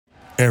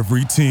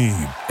Every team,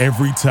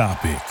 every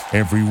topic,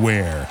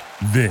 everywhere.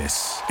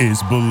 This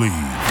is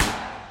Believe.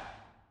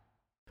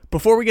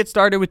 Before we get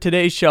started with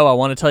today's show, I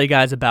want to tell you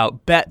guys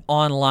about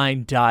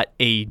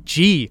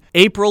betonline.ag.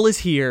 April is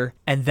here,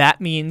 and that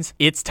means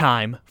it's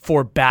time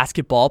for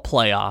basketball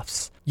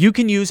playoffs. You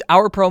can use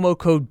our promo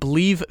code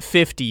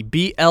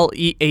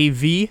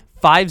BLEAV50,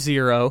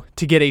 BLEAV50,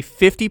 to get a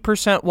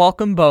 50%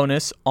 welcome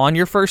bonus on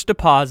your first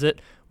deposit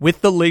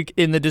with the link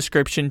in the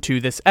description to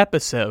this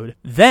episode.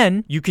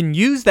 Then you can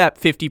use that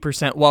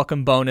 50%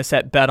 welcome bonus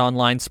at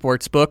BetOnline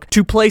Sportsbook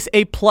to place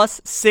a plus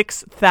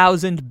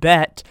 6,000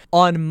 bet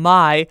on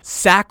my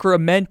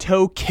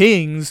Sacramento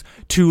Kings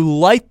to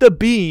light the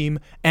beam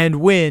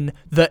and win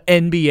the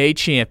NBA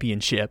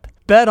championship.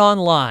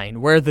 BetOnline,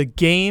 where the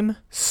game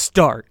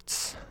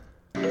starts.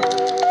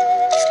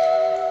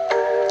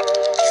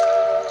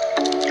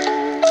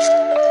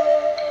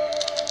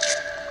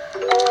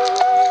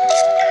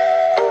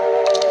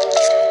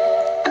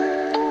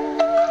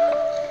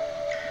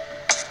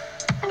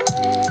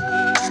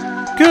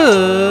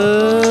 Good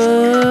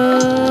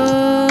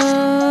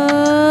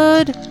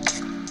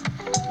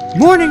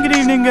morning, good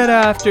evening, good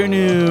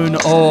afternoon,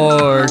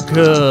 or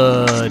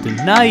good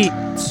night.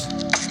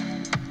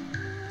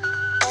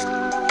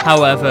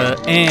 However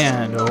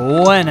and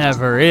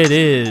whenever it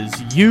is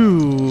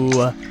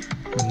you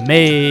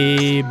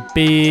may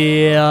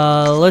be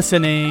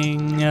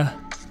listening,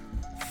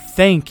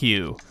 thank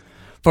you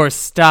for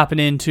stopping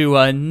into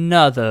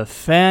another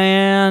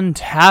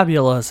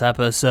fantabulous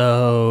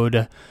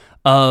episode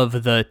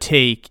of the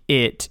Take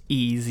It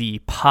Easy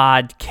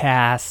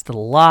podcast,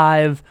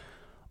 live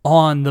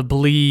on the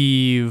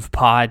Believe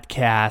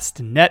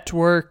podcast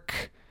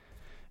network.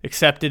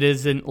 Except it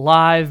isn't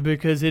live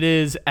because it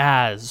is,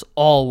 as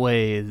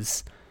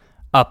always,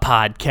 a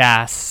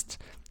podcast.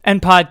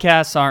 And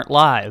podcasts aren't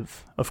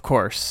live, of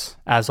course,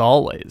 as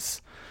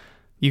always.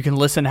 You can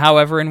listen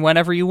however and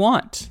whenever you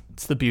want.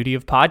 It's the beauty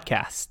of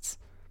podcasts.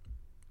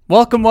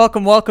 Welcome,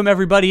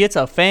 everybody. It's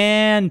a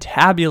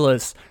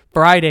fantabulous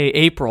Friday,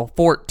 April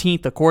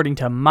 14th, according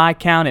to my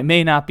count. It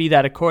may not be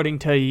that according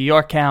to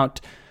your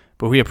count,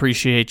 but we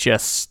appreciate you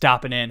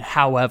stopping in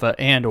however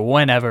and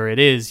whenever it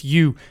is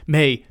you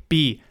may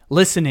be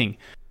listening.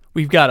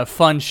 We've got a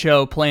fun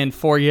show planned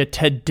for you.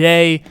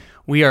 Today,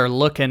 we are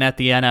looking at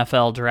the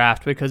NFL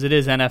draft because it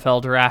is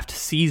NFL draft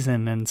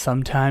season, and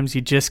sometimes you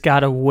just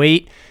got to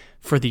wait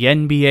for the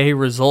NBA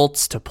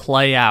results to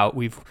play out.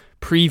 We've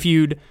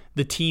previewed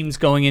the teams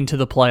going into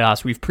the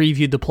playoffs. We've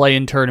previewed the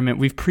play-in tournament.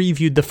 We've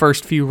previewed the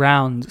first few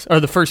rounds,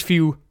 or the first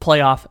few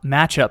playoff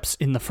matchups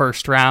in the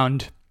first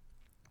round.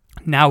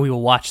 Now we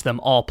will watch them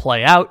all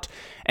play out.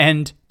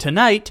 And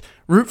tonight,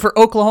 root for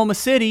Oklahoma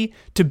City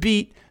to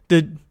beat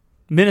the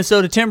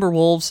Minnesota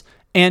Timberwolves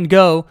and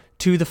go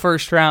to the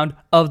first round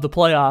of the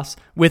playoffs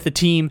with a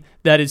team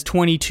that is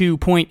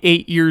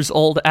 22.8 years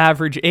old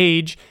average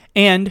age,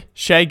 and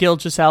Shai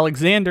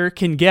Gilgeous-Alexander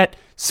can get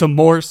some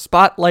more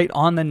spotlight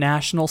on the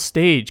national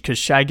stage because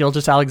Shai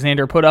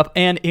Gilgeous-Alexander put up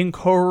an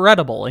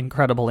incredible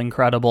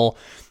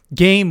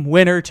game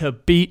winner to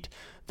beat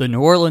the New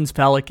Orleans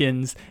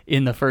Pelicans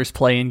in the first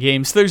play-in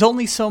game. So there's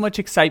only so much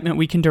excitement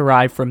we can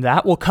derive from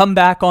that. We'll come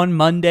back on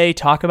Monday,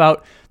 talk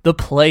about the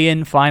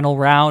play-in final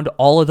round,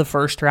 all of the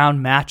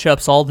first-round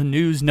matchups, all the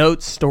news,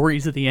 notes,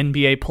 stories of the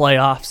NBA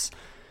playoffs.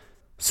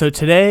 So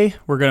today,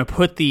 we're going to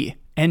put the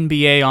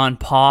NBA on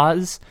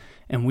pause,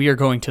 and we are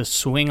going to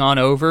swing on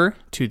over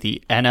to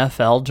the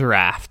NFL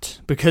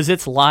draft. Because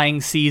it's lying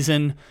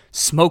season,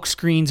 smoke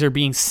screens are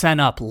being sent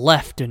up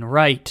left and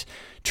right,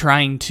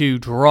 trying to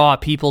draw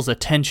people's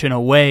attention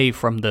away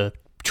from the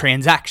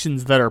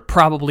transactions that are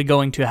probably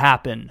going to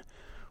happen.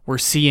 We're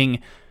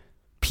seeing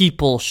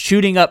people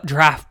shooting up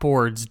draft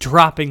boards,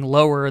 dropping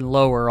lower and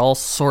lower, all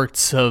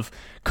sorts of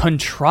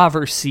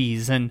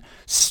controversies and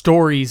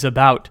stories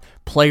about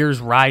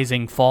players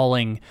rising,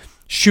 falling,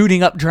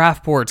 shooting up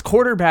draft boards,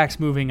 quarterbacks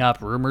moving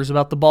up, rumors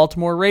about the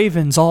Baltimore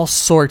Ravens, all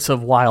sorts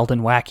of wild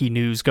and wacky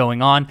news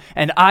going on,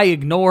 and I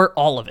ignore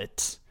all of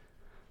it.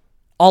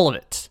 All of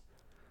it.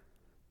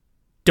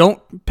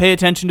 Don't pay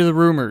attention to the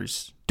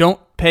rumors.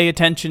 Don't pay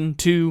attention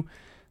to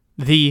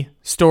the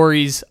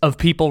stories of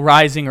people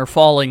rising or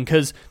falling,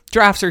 because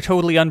drafts are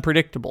totally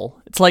unpredictable.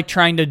 It's like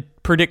trying to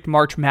predict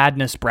March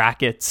Madness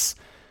brackets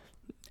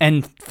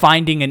and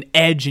finding an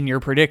edge in your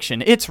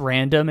prediction. It's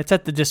random. It's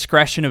at the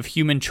discretion of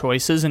human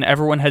choices, and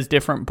everyone has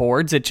different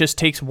boards. It just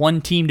takes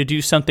one team to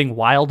do something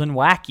wild and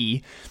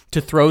wacky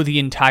to throw the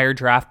entire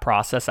draft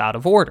process out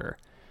of order.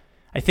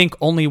 I think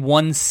only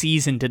one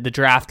season did the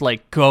draft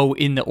go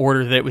in the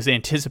order that it was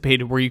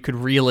anticipated, where you could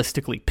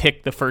realistically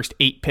pick the first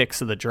 8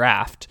 picks of the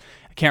draft.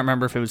 I can't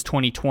remember if it was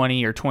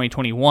 2020 or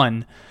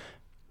 2021,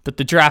 but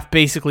the draft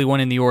basically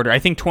went in the order. I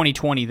think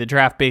 2020, the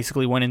draft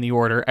basically went in the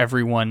order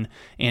everyone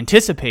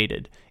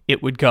anticipated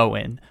it would go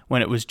in,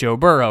 when it was Joe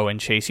Burrow and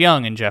Chase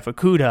Young and Jeff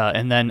Okudah,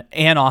 and then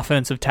an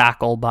offensive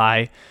tackle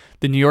by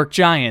the New York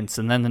Giants,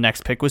 and then the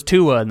next pick was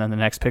Tua, and then the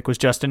next pick was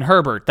Justin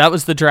Herbert. That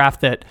was the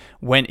draft that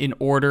went in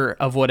order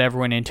of what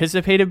everyone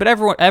anticipated, but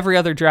every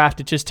other draft,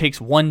 it just takes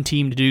one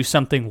team to do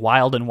something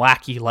wild and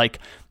wacky, like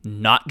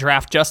not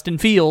draft Justin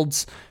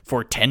Fields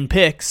for 10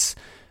 picks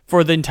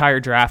for the entire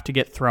draft to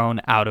get thrown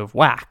out of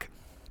whack.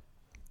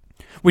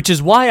 Which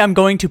is why I'm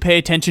going to pay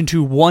attention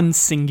to one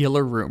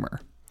singular rumor.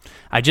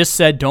 I just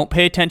said don't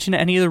pay attention to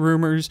any of the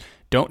rumors,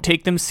 don't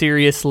take them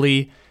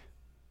seriously.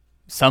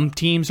 Some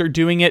teams are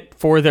doing it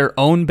for their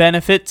own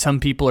benefit. Some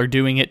people are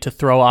doing it to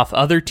throw off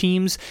other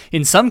teams.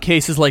 In some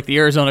cases, like the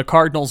Arizona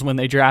Cardinals when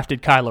they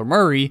drafted Kyler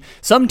Murray,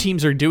 some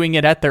teams are doing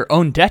it at their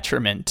own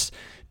detriment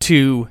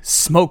to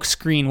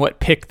smokescreen what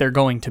pick they're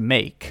going to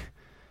make.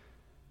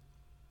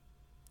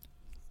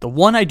 The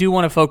one I do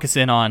want to focus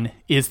in on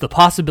is the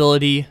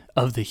possibility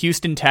of the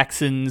Houston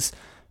Texans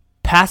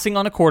passing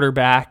on a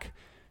quarterback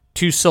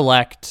to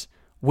select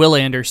Will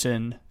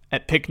Anderson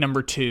at pick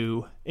number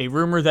 2, a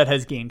rumor that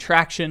has gained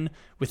traction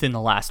within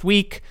the last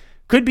week.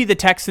 Could be the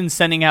Texans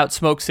sending out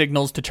smoke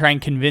signals to try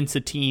and convince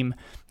a team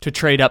to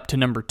trade up to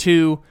number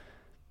 2.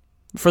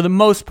 For the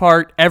most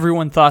part,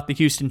 everyone thought the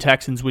Houston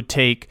Texans would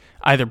take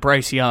either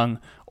Bryce Young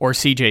or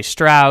CJ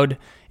Stroud.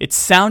 It's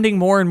sounding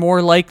more and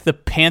more like the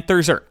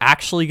Panthers are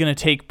actually going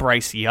to take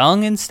Bryce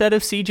Young instead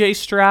of CJ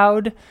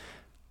Stroud,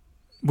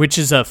 which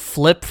is a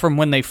flip from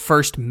when they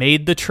first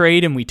made the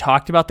trade, and we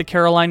talked about the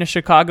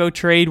Carolina-Chicago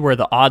trade where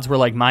the odds were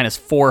like minus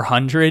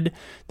 400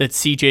 that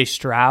CJ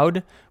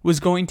Stroud was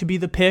going to be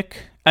the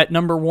pick at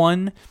number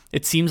 1.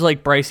 It seems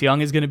like Bryce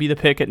Young is going to be the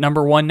pick at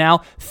number 1 now.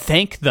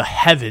 Thank the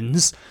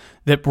heavens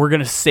that we're going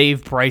to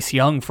save Bryce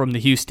Young from the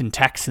Houston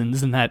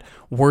Texans and that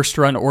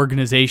worst-run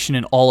organization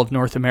in all of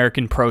North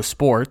American pro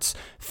sports.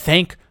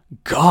 Thank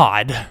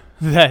God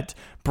that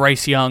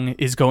Bryce Young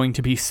is going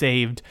to be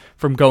saved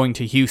from going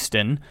to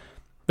Houston.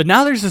 But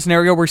now there's a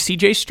scenario where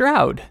CJ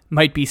Stroud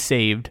might be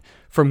saved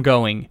from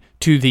going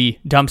to the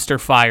dumpster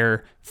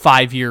fire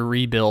 5-year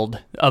rebuild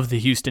of the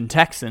Houston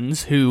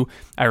Texans, who,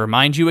 I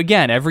remind you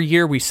again, every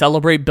year we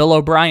celebrate Bill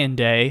O'Brien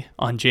Day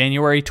on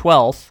January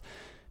 12th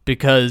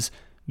because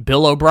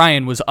Bill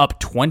O'Brien was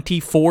up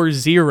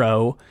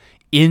 24-0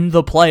 in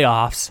the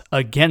playoffs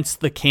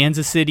against the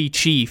Kansas City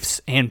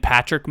Chiefs, and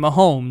Patrick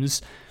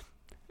Mahomes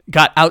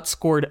got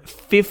outscored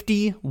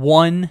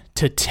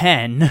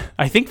 51-10,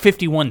 I think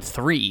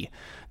 51-3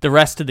 the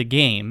rest of the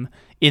game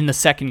in the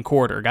second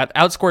quarter. Got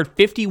outscored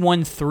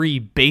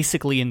 51-3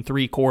 basically in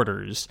 3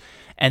 quarters,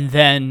 and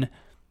then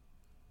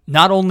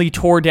not only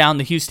tore down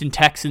the Houston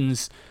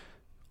Texans,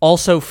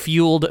 also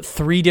fueled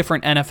 3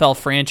 different NFL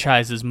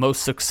franchises'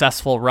 most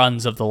successful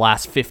runs of the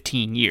last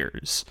 15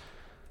 years.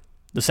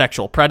 The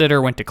sexual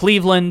predator went to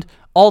Cleveland,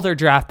 all their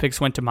draft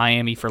picks went to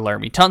Miami for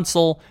Laramie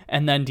Tunsil,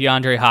 and then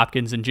DeAndre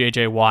Hopkins and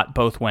J.J. Watt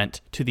both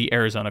went to the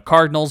Arizona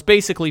Cardinals,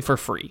 basically for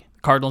free.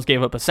 The Cardinals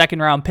gave up a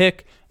second-round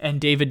pick,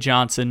 and David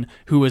Johnson,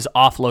 who was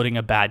offloading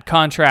a bad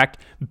contract,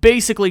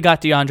 basically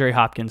got DeAndre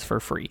Hopkins for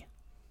free.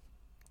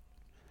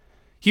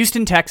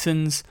 Houston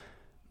Texans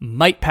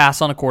might pass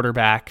on a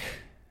quarterback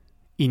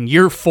in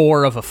year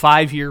 4 of a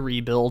 5-year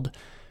rebuild.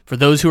 For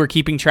those who are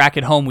keeping track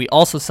at home, we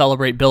also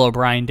celebrate Bill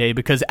O'Brien Day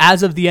because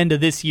as of the end of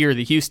this year,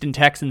 the Houston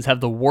Texans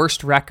have the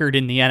worst record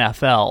in the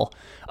NFL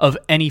of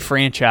any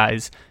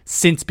franchise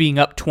since being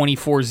up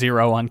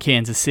 24-0 on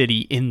Kansas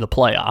City in the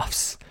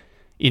playoffs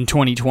in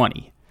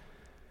 2020.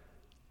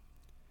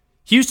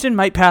 Houston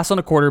might pass on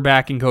a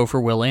quarterback and go for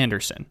Will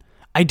Anderson.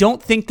 I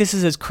don't think this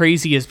is as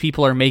crazy as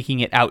people are making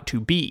it out to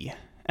be.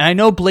 And I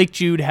know Blake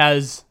Jude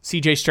has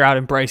CJ Stroud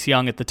and Bryce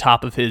Young at the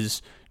top of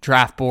his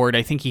draft board.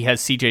 I think he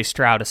has CJ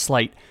Stroud a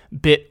slight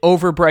bit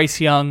over Bryce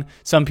Young.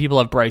 Some people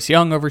have Bryce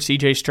Young over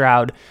CJ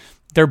Stroud.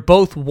 They're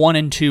both 1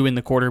 and 2 in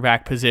the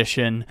quarterback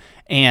position,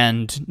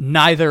 and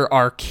neither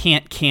are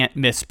can't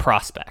miss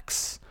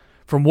prospects.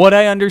 From what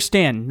I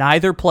understand,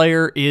 neither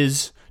player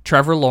is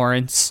Trevor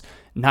Lawrence.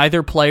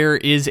 Neither player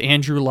is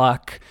Andrew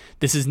Luck.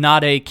 This is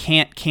not a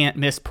can't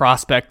miss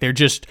prospect. They're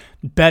just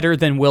better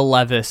than Will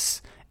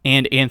Levis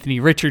and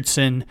Anthony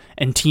Richardson,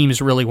 and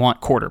teams really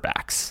want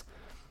quarterbacks.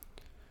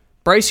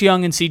 Bryce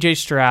Young and CJ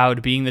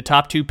Stroud being the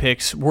top 2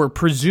 picks were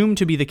presumed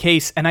to be the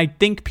case, and I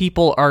think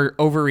people are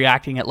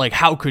overreacting at like,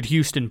 how could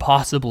Houston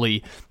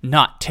possibly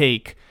not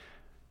take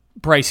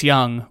Bryce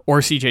Young or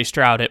CJ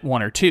Stroud at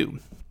 1 or 2?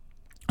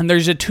 And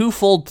there's a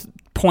twofold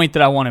point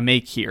that I want to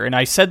make here, and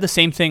I said the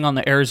same thing on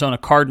the Arizona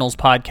Cardinals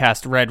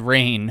podcast Red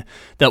Rain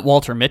that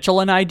Walter Mitchell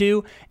and I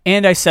do,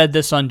 and I said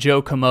this on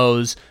Joe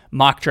Camo's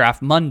Mock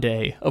Draft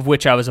Monday, of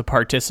which I was a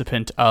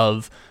participant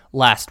of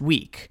last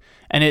week.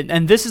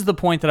 And this is the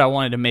point that I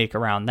wanted to make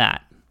around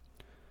that.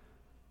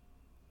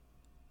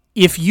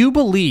 If you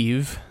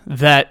believe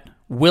that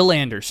Will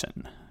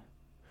Anderson,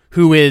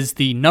 who is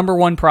the number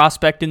 1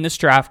 prospect in this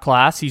draft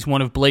class, he's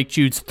one of Blake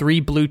Jude's 3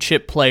 blue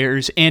chip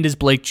players and is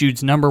Blake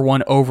Jude's number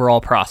 1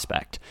 overall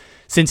prospect.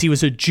 Since he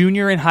was a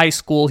junior in high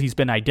school, he's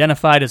been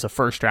identified as a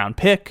first-round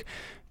pick.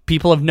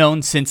 People have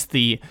known since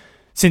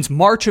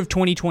March of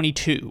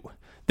 2022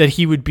 that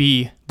he would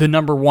be the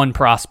number 1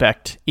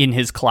 prospect in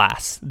his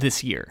class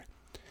this year.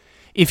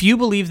 If you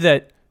believe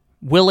that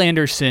Will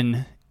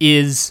Anderson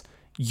is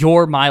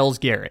your Myles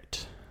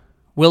Garrett.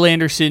 Will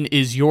Anderson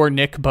is your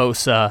Nick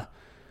Bosa.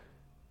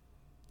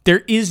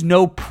 There is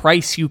no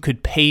price you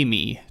could pay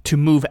me to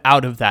move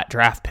out of that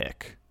draft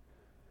pick.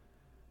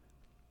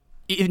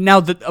 Now,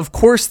 of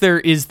course, there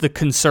is the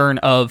concern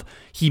of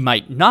he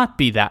might not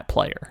be that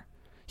player.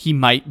 He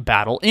might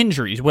battle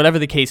injuries, whatever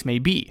the case may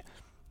be.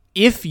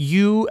 If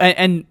you,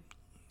 and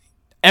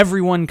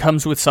everyone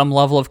comes with some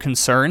level of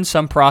concern,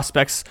 some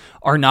prospects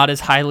are not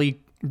as highly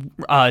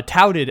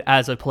touted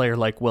as a player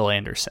like Will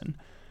Anderson.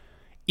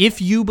 If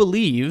you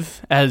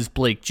believe, as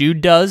Blake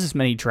Jude does, as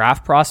many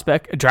draft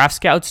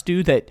scouts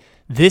do, that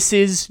this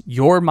is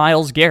your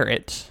Myles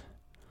Garrett,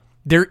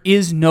 there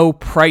is no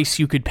price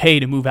you could pay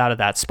to move out of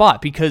that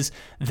spot, because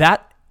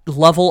that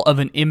level of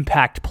an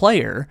impact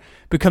player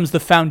becomes the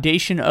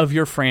foundation of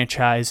your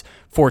franchise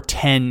for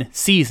 10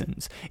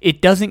 seasons.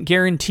 It doesn't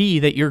guarantee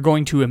that you're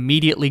going to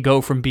immediately go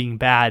from being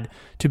bad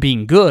to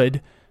being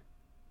good.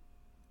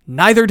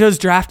 Neither does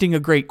drafting a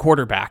great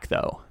quarterback,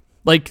 though.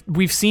 Like,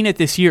 we've seen it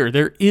this year.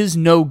 There is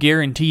no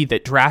guarantee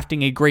that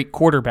drafting a great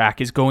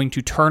quarterback is going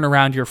to turn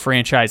around your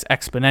franchise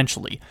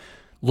exponentially.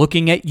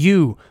 Looking at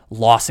you,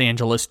 Los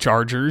Angeles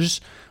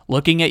Chargers.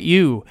 Looking at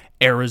you,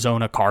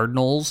 Arizona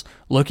Cardinals.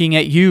 Looking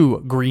at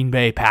you, Green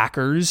Bay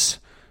Packers.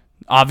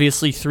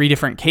 Obviously, 3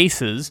 different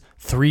cases,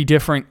 3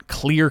 different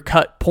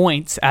clear-cut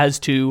points as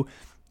to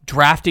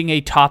drafting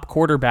a top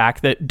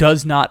quarterback that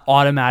does not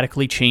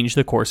automatically change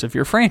the course of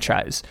your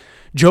franchise.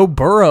 Joe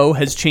Burrow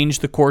has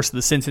changed the course of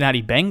the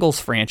Cincinnati Bengals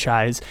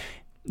franchise.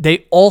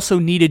 They also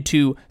needed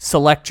to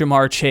select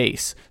Jamar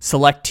Chase,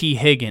 select T.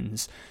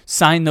 Higgins,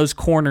 sign those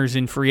corners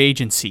in free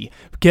agency,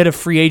 get a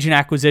free agent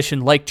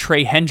acquisition like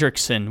Trey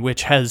Hendrickson,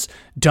 which has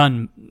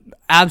done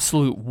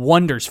absolute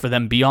wonders for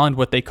them beyond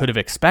what they could have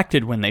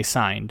expected when they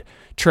signed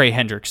Trey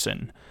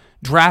Hendrickson.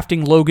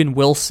 Drafting Logan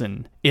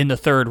Wilson in the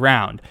 3rd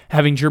round,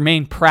 having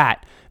Jermaine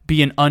Pratt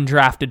be an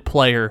undrafted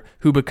player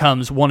who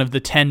becomes one of the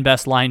 10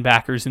 best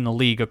linebackers in the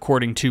league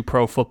according to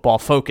Pro Football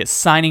Focus,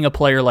 signing a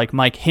player like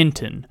Mike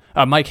Hilton.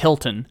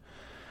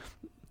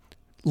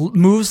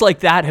 Moves like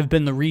that have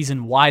been the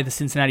reason why the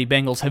Cincinnati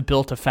Bengals have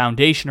built a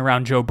foundation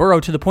around Joe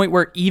Burrow, to the point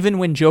where even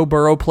when Joe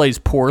Burrow plays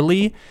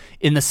poorly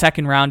in the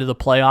 2nd round of the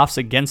playoffs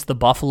against the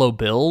Buffalo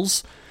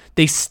Bills,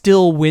 they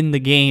still win the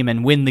game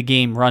and win the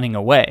game running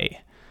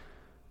away.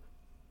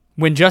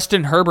 When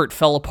Justin Herbert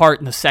fell apart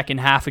in the second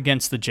half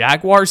against the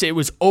Jaguars, it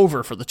was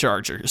over for the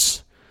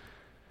Chargers.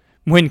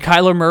 When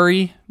Kyler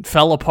Murray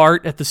fell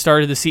apart at the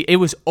start of the season, it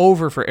was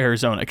over for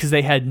Arizona because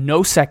they had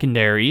no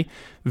secondary,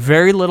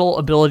 very little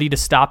ability to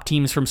stop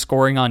teams from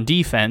scoring on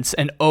defense,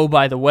 and oh,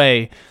 by the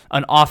way,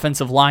 an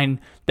offensive line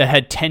that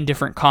had 10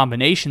 different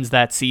combinations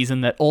that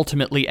season that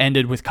ultimately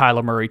ended with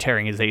Kyler Murray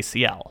tearing his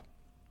ACL.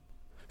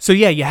 So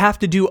yeah, you have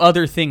to do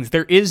other things.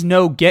 There is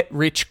no get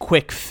rich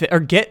quick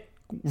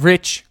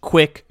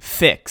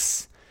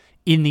fix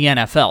in the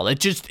NFL.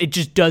 It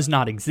just does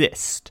not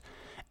exist.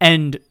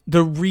 And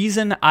the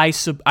reason I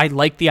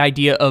like the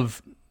idea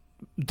of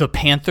the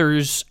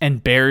Panthers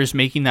and Bears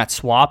making that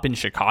swap in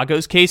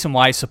Chicago's case, and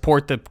why I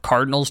support the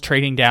Cardinals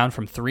trading down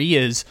from 3,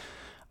 is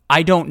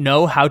I don't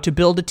know how to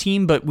build a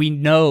team, but we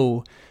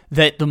know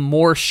that the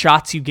more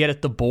shots you get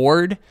at the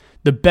board,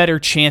 the better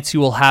chance you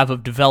will have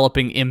of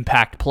developing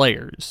impact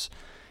players.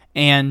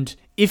 And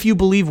if you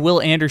believe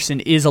Will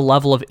Anderson is a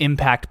level of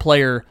impact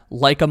player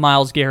like a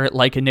Myles Garrett,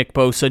 like a Nick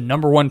Bosa,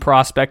 number 1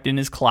 prospect in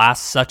his class,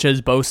 such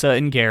as Bosa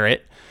and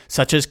Garrett,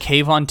 such as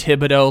Kayvon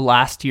Thibodeau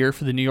last year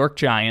for the New York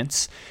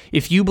Giants,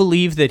 if you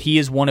believe that he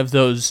is one of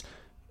those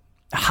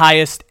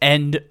highest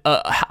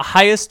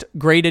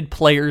graded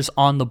players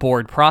on the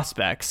board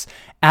prospects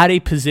at a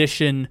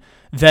position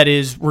that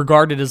is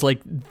regarded as like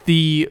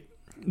the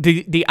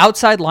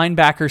outside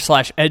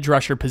linebacker / edge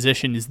rusher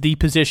position is the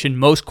position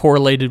most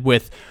correlated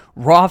with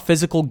raw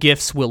physical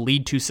gifts will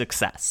lead to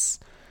success.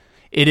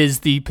 It is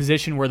the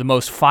position where the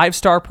most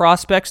 5-star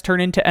prospects turn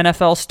into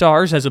NFL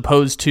stars, as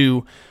opposed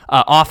to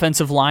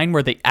offensive line,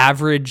 where the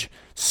average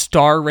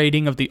star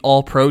rating of the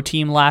All-Pro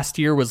team last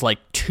year was like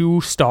 2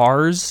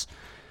 stars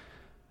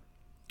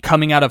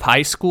coming out of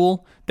high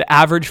school. The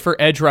average for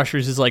edge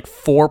rushers is like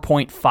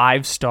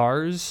 4.5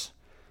 stars.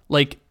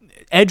 Like,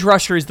 edge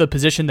rusher is the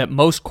position that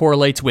most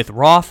correlates with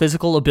raw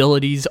physical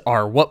abilities,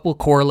 are what will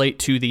correlate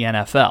to the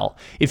NFL.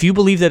 If you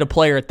believe that a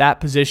player at that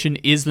position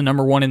is the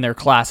number 1 in their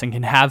class and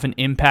can have an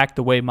impact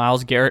the way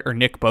Myles Garrett or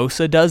Nick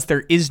Bosa does,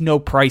 there is no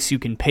price you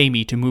can pay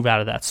me to move out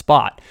of that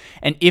spot.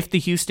 And if the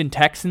Houston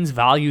Texans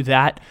value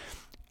that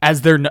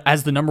as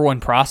the number 1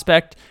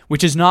 prospect,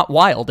 which is not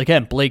wild.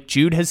 Again, Blake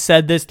Jude has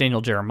said this,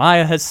 Daniel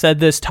Jeremiah has said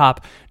this,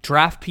 top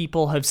draft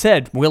people have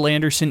said Will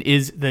Anderson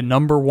is the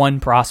number 1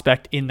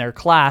 prospect in their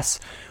class.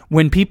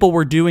 When people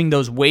were doing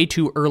those way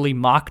too early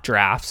mock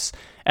drafts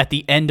at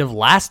the end of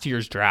last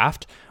year's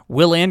draft,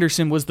 Will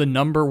Anderson was the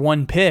number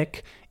 1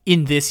 pick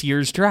in this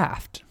year's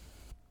draft.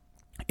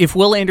 If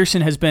Will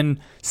Anderson has been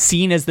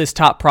seen as this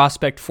top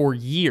prospect for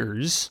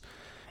years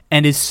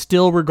and is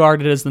still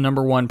regarded as the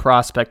number 1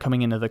 prospect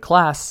coming into the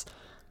class,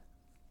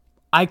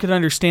 I could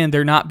understand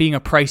there not being a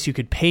price you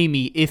could pay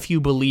me if you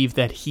believe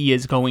that he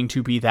is going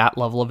to be that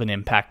level of an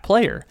impact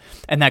player.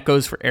 And that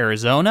goes for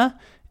Arizona,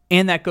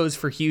 and that goes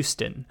for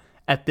Houston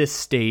at this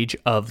stage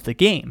of the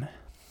game.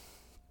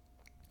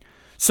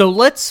 So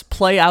let's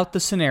play out the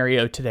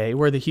scenario today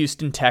where the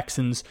Houston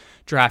Texans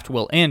draft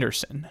Will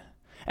Anderson.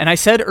 And I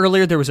said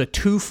earlier there was a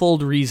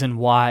twofold reason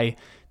why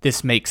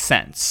this makes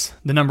sense.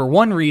 The number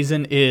one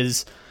reason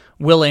is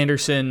Will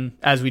Anderson,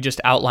 as we just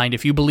outlined,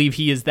 if you believe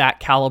he is that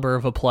caliber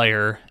of a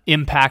player,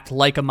 impact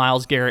like a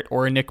Myles Garrett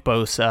or a Nick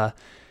Bosa,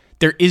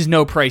 there is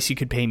no price you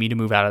could pay me to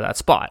move out of that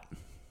spot.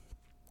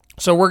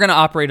 So we're going to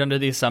operate under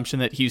the assumption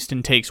that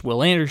Houston takes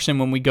Will Anderson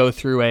when we go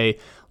through a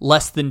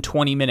less than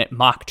 20-minute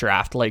mock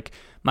draft like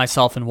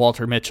myself and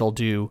Walter Mitchell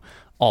do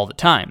all the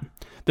time.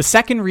 The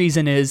second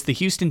reason is the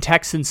Houston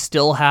Texans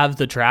still have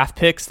the draft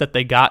picks that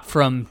they got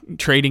from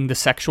trading the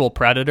sexual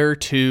predator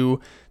to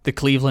the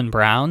Cleveland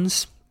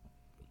Browns,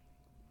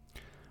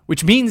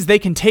 which means they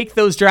can take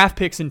those draft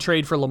picks and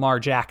trade for Lamar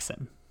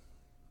Jackson.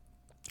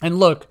 And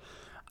look,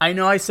 I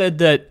know I said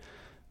that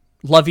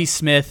Lovie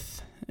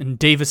Smith and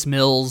Davis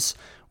Mills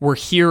were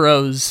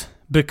heroes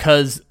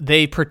because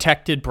they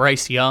protected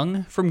Bryce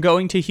Young from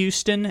going to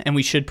Houston, and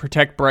we should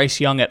protect Bryce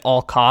Young at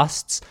all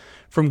costs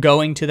from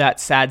going to that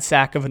sad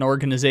sack of an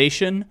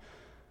organization.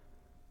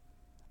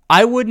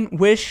 I wouldn't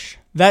wish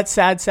that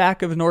sad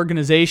sack of an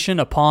organization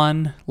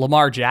upon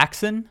Lamar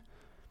Jackson.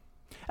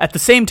 At the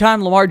same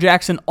time, Lamar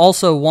Jackson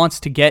also wants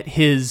to get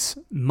his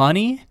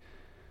money,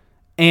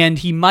 and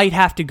he might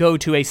have to go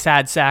to a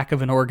sad sack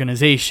of an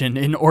organization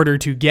in order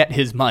to get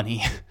his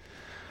money.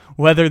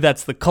 Whether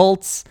that's the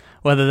Colts,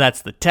 whether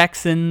that's the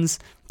Texans,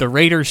 the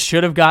Raiders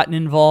should have gotten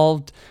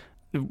involved,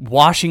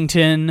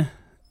 Washington.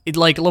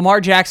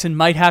 Lamar Jackson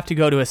might have to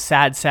go to a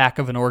sad sack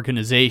of an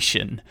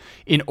organization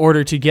in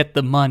order to get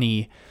the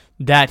money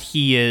that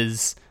he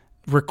is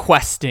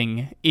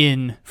requesting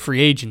in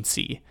free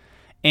agency.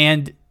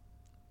 And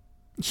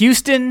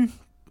Houston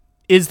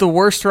is the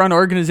worst run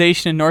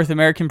organization in North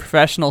American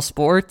professional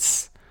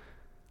sports.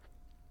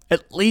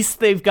 At least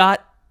they've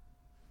got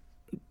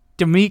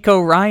D'Amico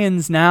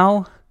Ryans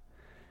now.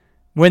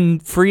 When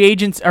free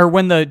agents, or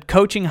when the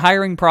coaching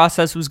hiring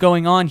process was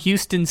going on,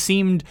 Houston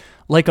seemed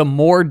like a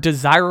more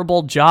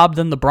desirable job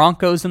than the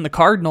Broncos and the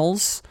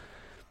Cardinals,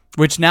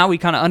 which now we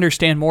kind of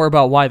understand more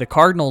about why the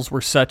Cardinals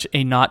were such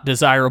a not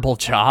desirable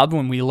job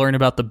when we learn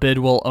about the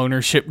Bidwell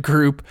ownership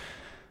group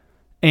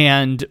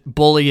and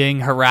bullying,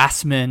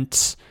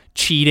 harassment,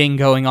 cheating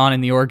going on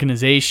in the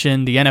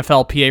organization. The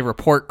NFLPA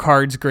report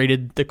cards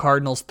graded the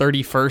Cardinals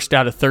 31st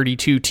out of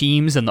 32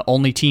 teams, and the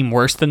only team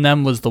worse than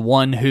them was the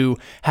one who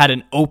had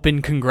an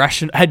open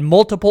had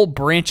multiple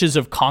branches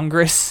of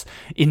Congress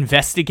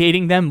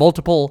investigating them.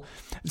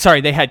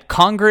 They had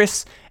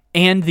Congress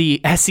and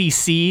the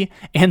SEC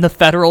and the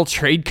Federal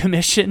Trade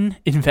Commission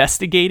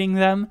investigating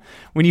them.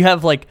 When you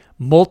have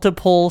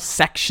multiple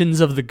sections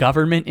of the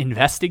government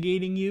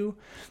investigating you,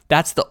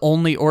 that's the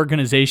only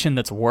organization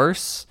that's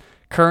worse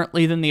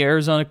currently than the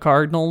Arizona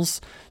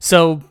Cardinals.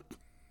 So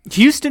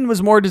Houston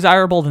was more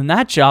desirable than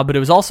that job, but it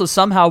was also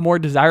somehow more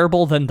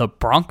desirable than the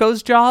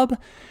Broncos job.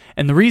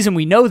 And the reason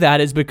we know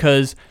that is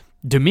because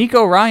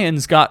D'Amico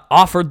Ryans got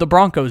offered the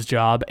Broncos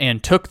job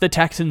and took the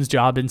Texans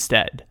job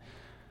instead.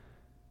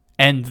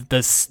 And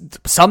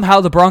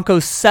somehow the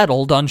Broncos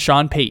settled on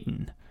Sean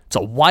Payton. It's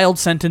a wild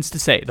sentence to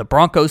say. The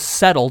Broncos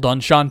settled on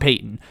Sean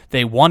Payton.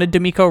 They wanted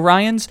D'Amico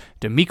Ryans.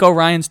 D'Amico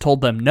Ryans told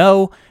them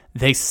no.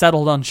 They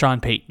settled on Sean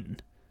Payton,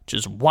 which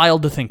is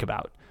wild to think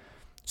about.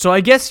 So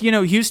I guess,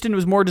 Houston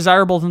was more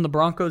desirable than the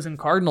Broncos and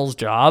Cardinals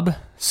job.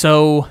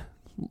 So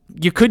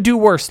you could do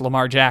worse,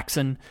 Lamar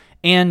Jackson.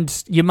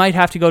 And you might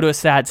have to go to a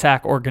sad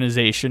sack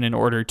organization in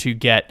order to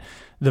get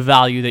the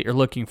value that you're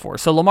looking for.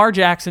 So Lamar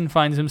Jackson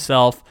finds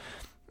himself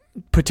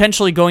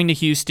potentially going to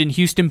Houston.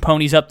 Houston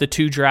ponies up the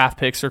 2 draft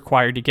picks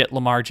required to get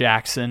Lamar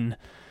Jackson.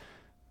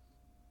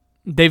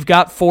 They've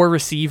got 4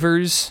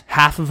 receivers.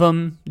 Half of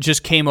them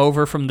just came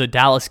over from the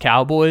Dallas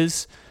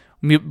Cowboys.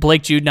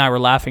 Blake Jude and I were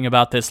laughing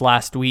about this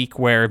last week,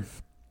 where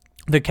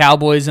the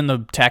Cowboys and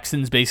the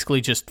Texans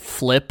basically just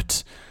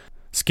flipped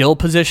skill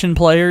position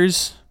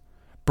players.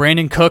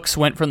 Brandon Cooks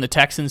went from the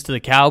Texans to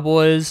the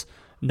Cowboys.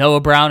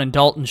 Noah Brown and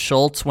Dalton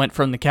Schultz went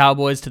from the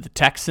Cowboys to the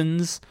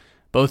Texans.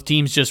 Both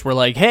teams just were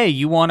like, hey,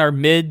 you want our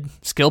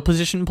mid-skill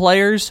position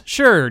players?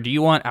 Sure. Do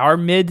you want our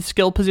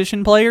mid-skill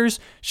position players?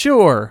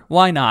 Sure.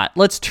 Why not?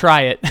 Let's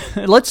try it.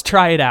 Let's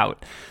try it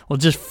out. We'll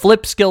just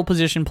flip skill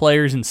position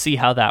players and see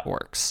how that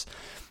works.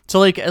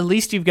 So, at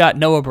least you've got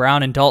Noah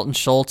Brown and Dalton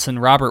Schultz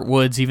and Robert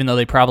Woods, even though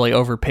they probably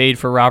overpaid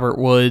for Robert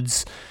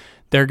Woods.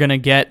 They're going to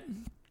get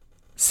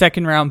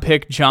second-round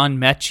pick John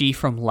Mechie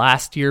from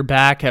last year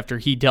back after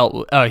he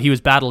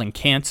was battling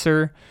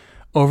cancer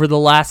over the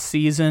last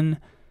season.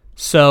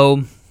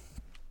 So,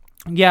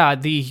 yeah,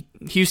 the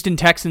Houston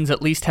Texans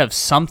at least have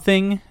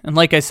something. And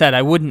like I said,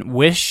 I wouldn't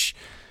wish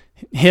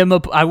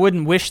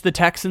the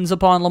Texans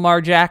upon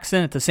Lamar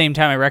Jackson. At the same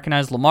time, I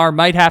recognize Lamar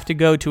might have to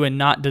go to a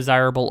not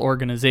desirable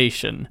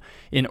organization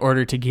in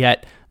order to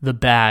get the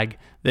bag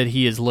that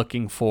he is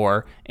looking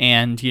for.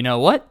 And you know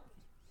what?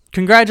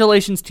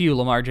 congratulations to you,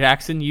 Lamar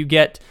Jackson. You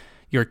get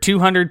your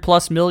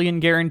 $200+ million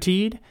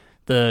guaranteed.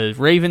 The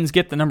Ravens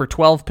get the number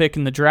 12 pick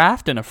in the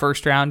draft and a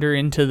first rounder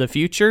into the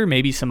future,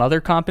 maybe some other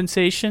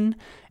compensation.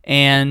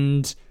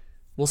 And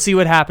we'll see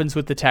what happens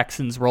with the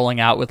Texans rolling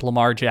out with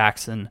Lamar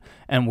Jackson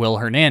and Will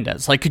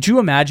Hernandez. Like, could you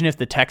imagine if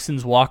the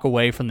Texans walk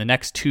away from the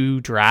next 2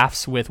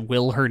 drafts with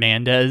Will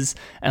Hernandez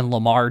and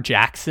Lamar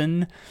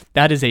Jackson?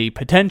 That is a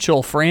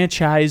potential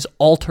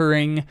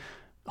franchise-altering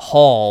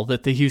haul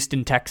that the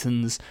Houston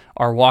Texans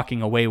are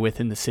walking away with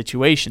in the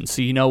situation.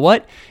 So you know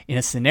what? In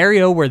a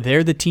scenario where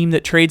they're the team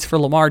that trades for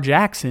Lamar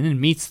Jackson and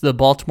meets the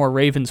Baltimore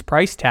Ravens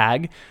price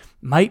tag,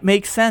 might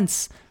make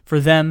sense for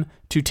them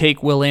to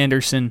take Will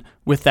Anderson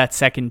with that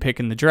second pick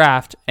in the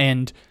draft,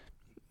 and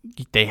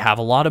they have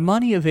a lot of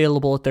money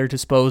available at their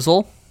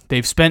disposal.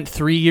 They've spent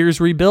 3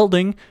 years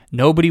rebuilding.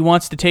 Nobody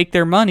wants to take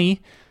their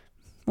money.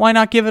 Why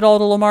not give it all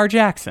to Lamar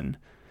Jackson?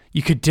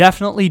 You could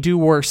definitely do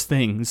worse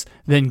things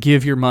than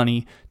give your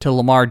money to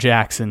Lamar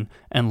Jackson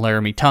and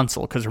Laramie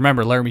Tunsil. Because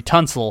remember, Laramie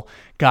Tunsil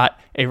got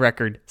a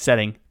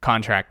record-setting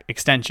contract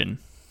extension.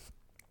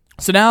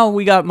 So now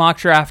we got Mock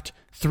Draft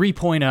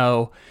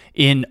 3.0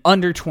 in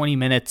under 20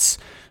 minutes.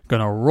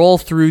 Going to roll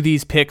through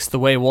these picks the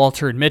way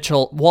Walter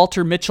Mitchell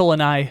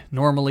and I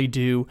normally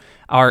do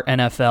our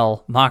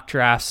NFL mock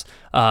drafts.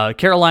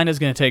 Carolina's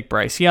going to take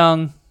Bryce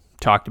Young.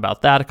 Talked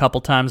about that a couple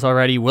times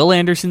already. Will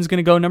Anderson's going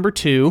to go number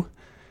 2.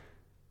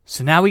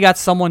 So now we got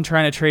someone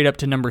trying to trade up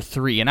to number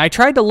 3. And I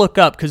tried to look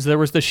up because there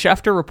was the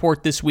Schefter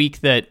report this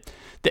week that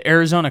the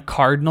Arizona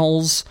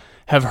Cardinals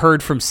have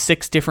heard from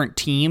 6 different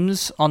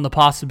teams on the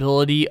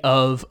possibility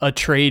of a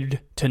trade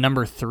to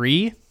number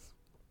 3.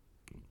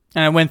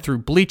 And I went through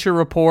Bleacher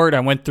Report, I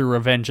went through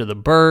Revenge of the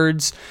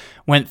Birds,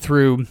 went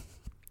through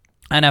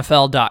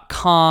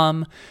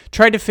NFL.com,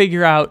 tried to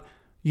figure out,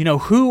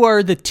 who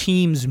are the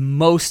teams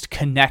most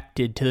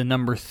connected to the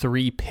number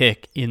 3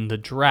 pick in the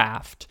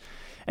draft.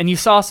 And you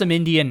saw some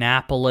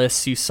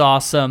Indianapolis, you saw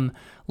some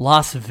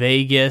Las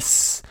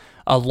Vegas,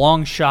 a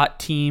long shot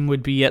team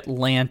would be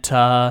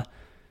Atlanta.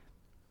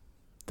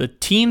 The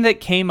team that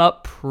came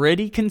up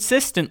pretty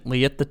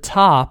consistently at the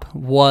top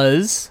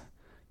was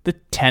the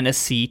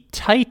Tennessee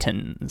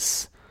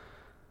Titans.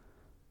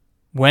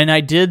 When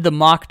I did the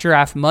mock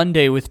draft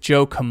Monday with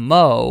Joe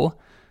Camo,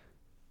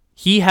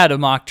 he had a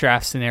mock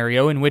draft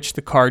scenario in which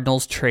the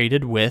Cardinals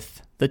traded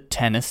with the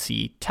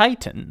Tennessee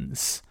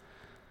Titans.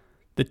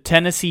 The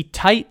Tennessee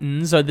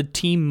Titans are the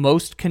team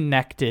most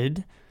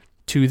connected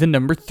to the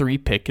number 3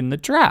 pick in the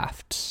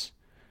draft.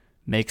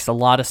 Makes a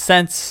lot of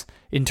sense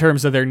in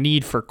terms of their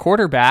need for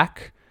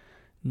quarterback.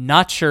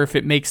 Not sure if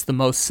it makes the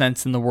most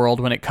sense in the world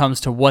when it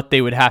comes to what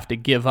they would have to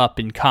give up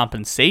in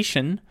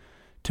compensation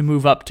to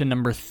move up to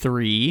number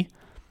 3.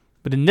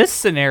 But in this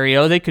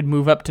scenario, they could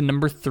move up to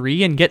number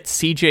 3 and get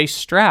CJ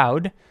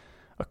Stroud,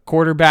 a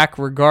quarterback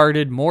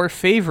regarded more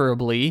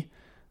favorably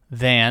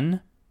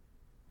than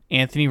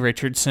Anthony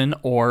Richardson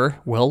or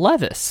Will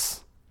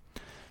Levis.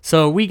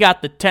 So we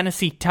got the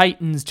Tennessee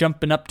Titans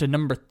jumping up to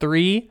number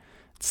 3,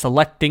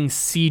 selecting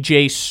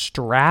CJ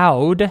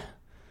Stroud.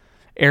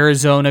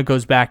 Arizona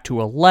goes back to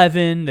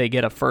 11. They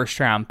get a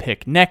first-round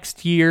pick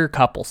next year, a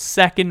couple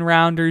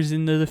second-rounders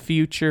into the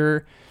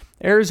future.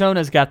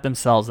 Arizona's got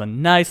themselves a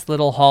nice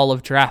little haul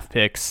of draft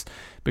picks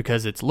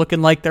because it's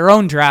looking like their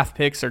own draft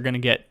picks are going to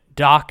get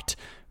docked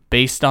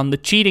based on the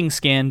cheating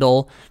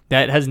scandal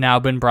that has now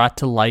been brought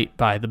to light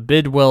by the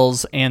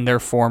Bidwills and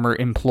their former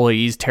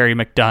employees, Terry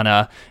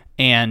McDonough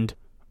and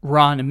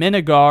Ron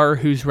Minigar,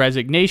 whose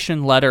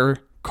resignation letter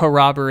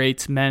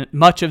corroborates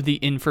much of the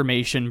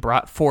information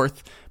brought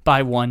forth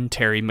by one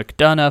Terry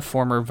McDonough,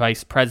 former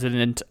vice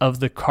president of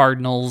the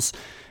Cardinals,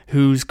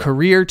 whose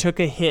career took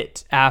a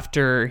hit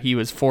after he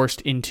was forced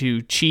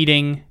into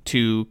cheating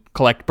to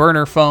collect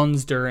burner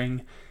phones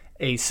during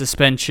a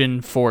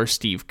suspension for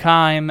Steve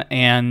Keim,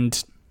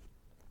 and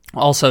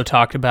also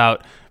talked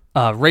about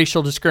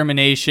racial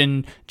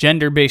discrimination,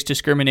 gender-based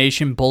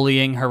discrimination,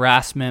 bullying,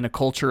 harassment, a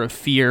culture of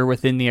fear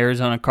within the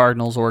Arizona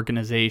Cardinals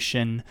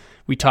organization.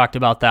 We talked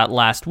about that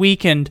last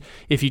week, and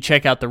if you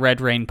check out the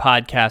Red Rain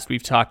podcast,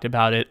 we've talked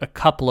about it a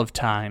couple of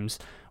times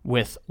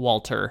with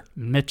Walter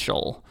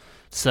Mitchell.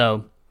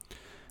 So,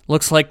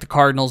 looks like the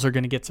Cardinals are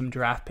going to get some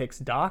draft picks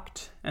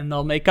docked, and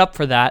they'll make up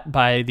for that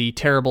by the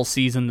terrible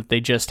season that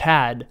they just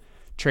had,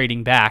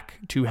 trading back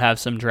to have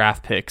some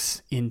draft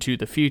picks into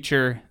the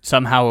future,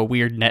 somehow a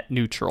weird net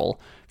neutral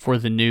for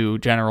the new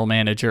general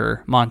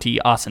manager, Monty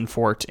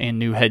Ossenfort, and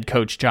new head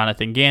coach,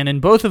 Jonathan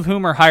Gannon, both of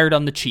whom are hired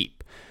on the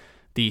cheap.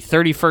 The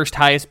 31st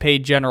highest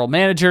paid general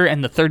manager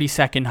and the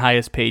 32nd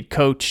highest paid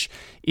coach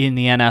in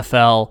the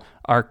NFL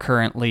are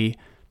currently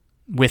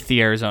with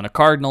the Arizona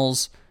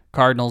Cardinals.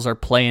 Cardinals are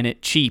playing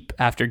it cheap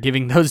after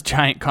giving those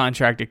giant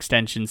contract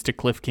extensions to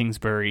Cliff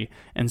Kingsbury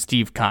and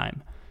Steve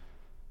Keim.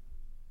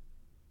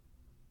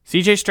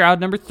 CJ Stroud,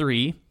 number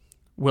 3.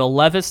 Will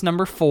Levis,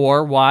 number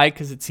 4. Why?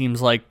 Because it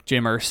seems like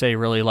Jim Irsay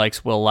really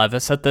likes Will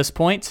Levis at this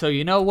point. So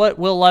you know what?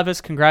 Will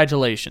Levis,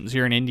 congratulations.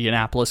 You're an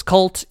Indianapolis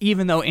Colt,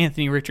 even though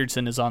Anthony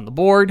Richardson is on the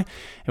board,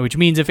 which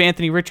means if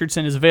Anthony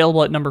Richardson is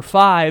available at number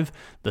 5,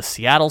 the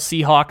Seattle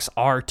Seahawks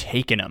are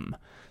taking him.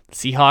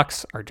 The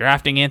Seahawks are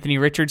drafting Anthony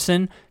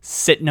Richardson,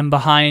 sitting him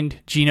behind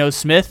Geno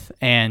Smith,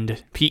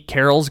 and Pete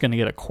Carroll's going to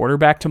get a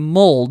quarterback to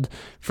mold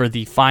for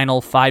the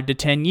final 5 to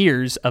 10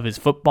 years of his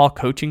football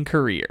coaching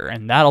career.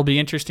 And that'll be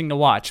interesting to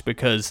watch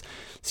because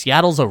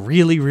Seattle's a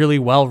really, really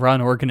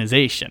well-run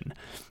organization.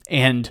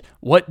 And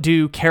what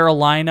do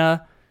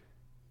Carolina,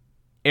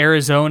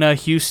 Arizona,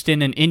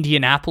 Houston, and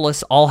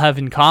Indianapolis all have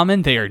in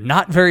common? They are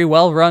not very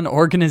well-run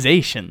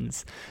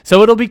organizations.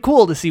 So it'll be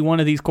cool to see one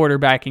of these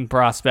quarterbacking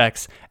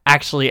prospects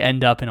actually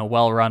end up in a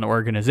well-run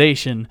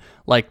organization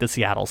like the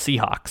Seattle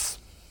Seahawks.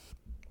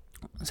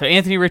 So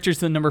Anthony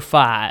Richardson, number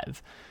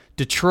 5.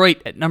 Detroit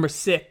at number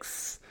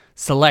 6.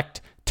 Select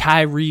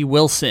Tyree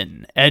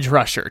Wilson, edge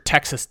rusher,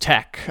 Texas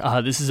Tech.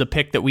 This is a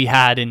pick that we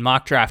had in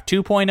Mock Draft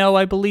 2.0,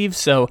 I believe.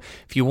 So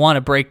if you want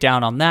a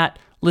breakdown on that,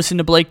 listen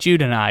to Blake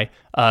Jude and I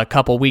a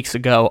couple weeks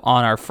ago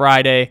on our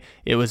Friday.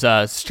 It was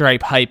a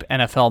Stripe Hype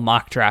NFL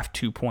Mock Draft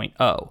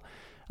 2.0.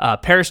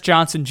 Paris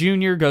Johnson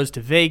Jr. goes to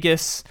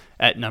Vegas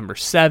at number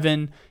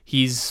 7.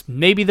 He's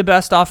maybe the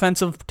best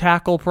offensive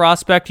tackle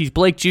prospect. He's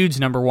Blake Jude's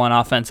number 1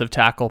 offensive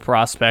tackle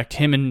prospect.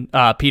 Him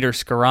and Peter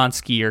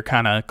Skoronski are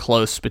kind of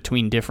close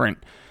between different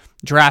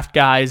draft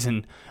guys.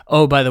 And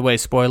oh, by the way,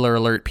 spoiler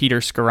alert, Peter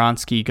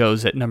Skoronski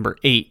goes at number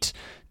 8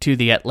 to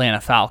the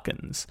Atlanta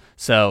Falcons.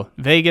 So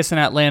Vegas and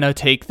Atlanta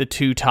take the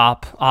 2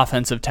 top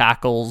offensive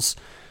tackles.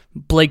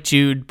 Blake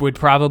Jude would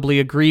probably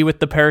agree with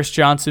the Paris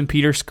Johnson,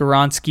 Peter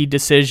Skoronski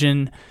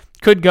decision.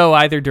 Could go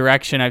either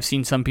direction. I've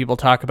seen some people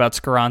talk about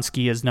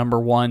Skoronski as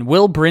number 1.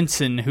 Will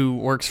Brinson, who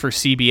works for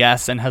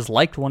CBS and has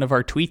liked one of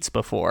our tweets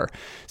before.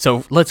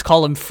 So let's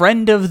call him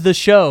friend of the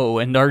show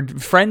and our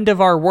friend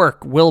of our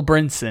work, Will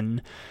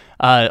Brinson.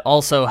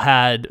 Also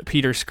had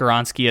Peter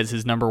Skoronski as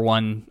his number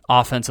 1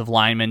 offensive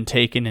lineman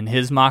taken in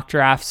his mock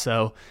draft.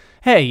 So,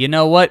 hey, you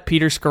know what?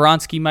 Peter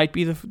Skoronski might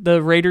be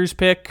the Raiders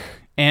pick,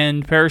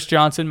 and Paris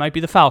Johnson might be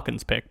the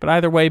Falcons pick. But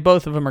either way,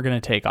 both of them are going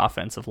to take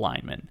offensive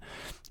linemen.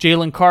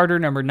 Jalen Carter,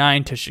 number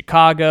 9 to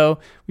Chicago.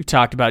 We've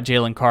talked about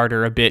Jalen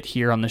Carter a bit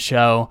here on the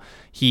show.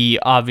 He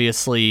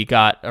obviously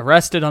got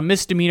arrested on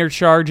misdemeanor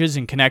charges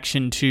in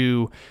connection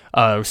to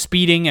a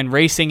speeding and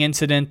racing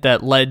incident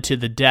that led to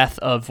the death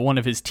of one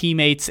of his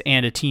teammates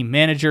and a team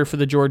manager for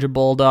the Georgia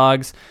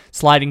Bulldogs.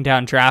 Sliding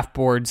down draft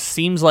boards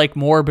seems like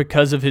more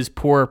because of his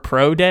poor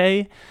pro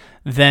day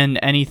than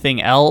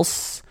anything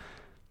else.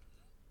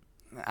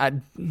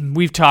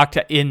 We've talked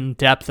in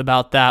depth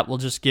about that. We'll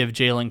just give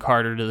Jalen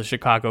Carter to the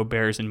Chicago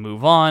Bears and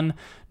move on.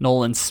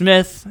 Nolan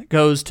Smith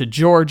goes to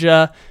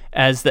Georgia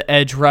as the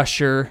edge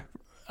rusher.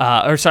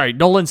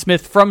 Nolan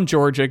Smith from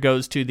Georgia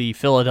goes to the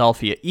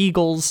Philadelphia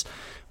Eagles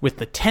with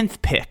the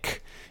 10th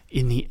pick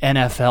in the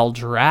NFL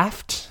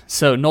draft.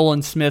 So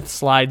Nolan Smith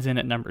slides in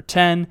at number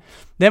 10.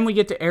 Then we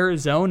get to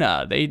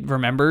Arizona.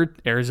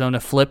 Arizona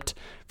flipped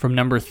from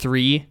number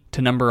 3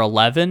 to number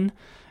 11.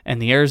 And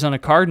the Arizona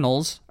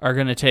Cardinals are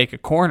going to take a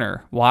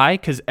corner. Why?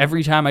 Because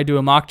every time I do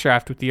a mock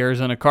draft with the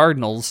Arizona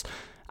Cardinals,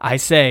 I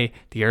say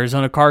the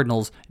Arizona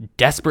Cardinals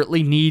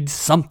desperately need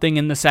something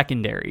in the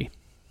secondary.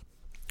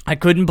 I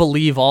couldn't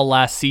believe all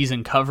last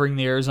season covering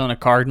the Arizona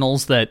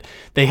Cardinals that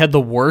they had the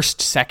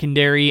worst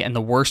secondary and the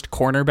worst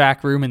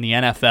cornerback room in the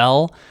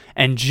NFL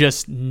and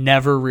just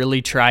never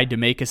really tried to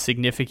make a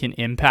significant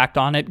impact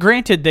on it.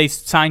 Granted, they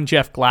signed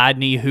Jeff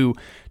Gladney, who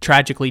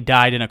tragically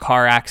died in a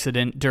car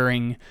accident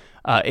during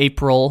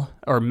April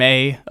or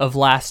May of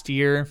last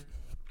year,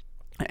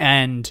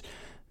 and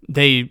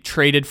they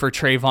traded for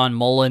Trayvon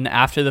Mullen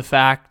after the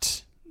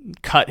fact,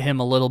 cut him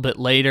a little bit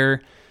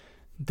later.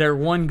 Their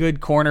one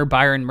good corner,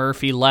 Byron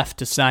Murphy, left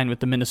to sign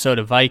with the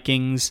Minnesota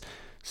Vikings.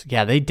 So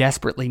yeah, they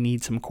desperately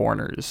need some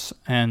corners.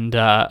 And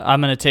I'm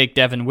going to take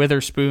Devin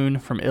Witherspoon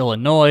from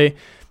Illinois.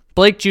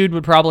 Blake Jude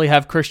would probably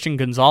have Christian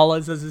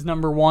Gonzalez as his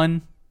number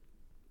 1,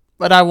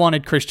 but I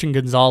wanted Christian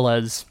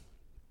Gonzalez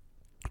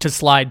to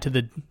slide to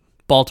the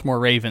Baltimore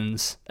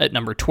Ravens at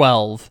number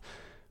 12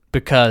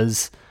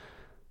 because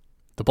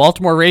the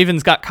Baltimore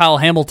Ravens got Kyle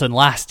Hamilton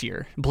last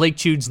year. Blake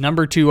Jude's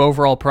number 2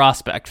 overall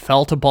prospect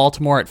fell to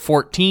Baltimore at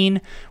 14,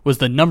 was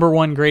the number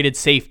 1 graded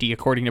safety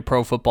according to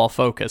Pro Football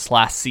Focus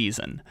last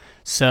season.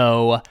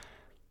 So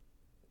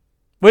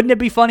wouldn't it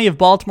be funny if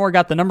Baltimore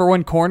got the number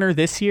 1 corner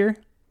this year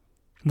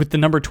with the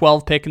number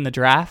 12 pick in the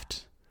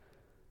draft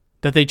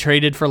that they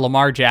traded for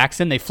Lamar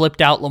Jackson? They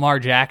flipped out Lamar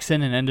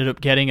Jackson and ended up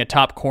getting a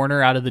top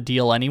corner out of the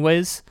deal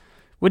anyways.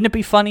 Wouldn't it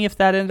be funny if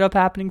that ended up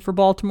happening for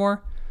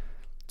Baltimore?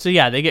 So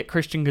yeah, they get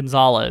Christian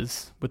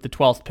Gonzalez with the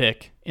 12th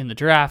pick in the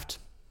draft.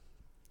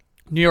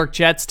 New York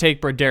Jets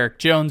take Broderick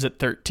Jones at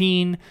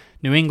 13.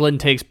 New England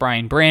takes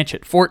Brian Branch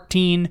at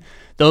 14.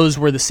 Those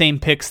were the same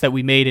picks that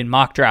we made in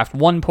Mock Draft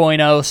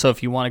 1.0, so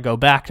if you want to go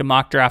back to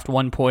Mock Draft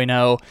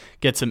 1.0,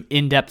 get some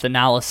in-depth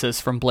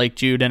analysis from Blake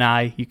Jude and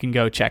I, you can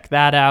go check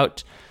that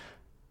out.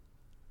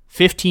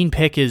 15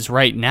 pick is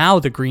right now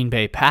the Green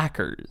Bay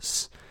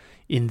Packers.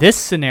 In this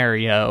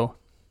scenario,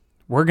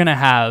 we're going to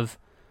have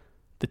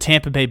the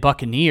Tampa Bay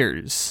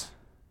Buccaneers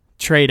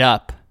trade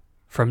up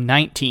from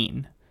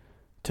 19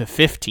 to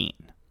 15.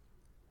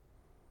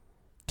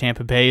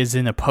 Tampa Bay is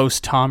in a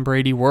post-Tom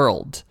Brady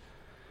world.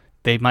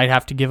 They might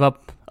have to give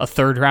up a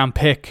third-round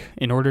pick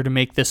in order to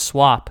make this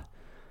swap.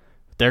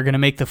 They're going to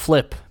make the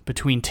flip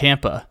between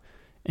Tampa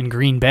and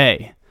Green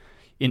Bay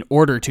in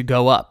order to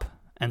go up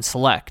and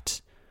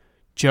select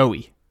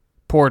Joey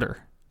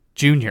Porter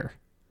Jr.,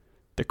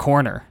 the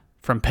corner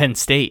from Penn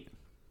State,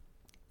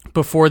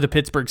 before the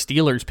Pittsburgh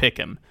Steelers pick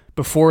him,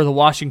 before the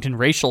Washington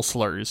racial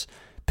slurs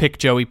pick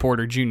Joey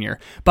Porter Jr.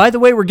 By the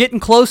way, we're getting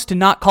close to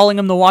not calling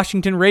him the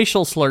Washington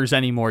racial slurs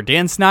anymore.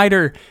 Dan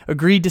Snyder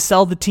agreed to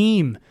sell the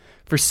team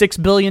for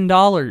 $6 billion.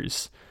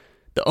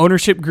 The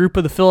ownership group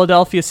of the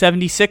Philadelphia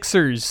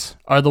 76ers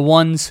are the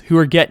ones who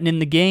are getting in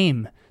the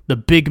game, the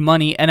big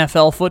money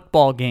NFL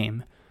football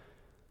game.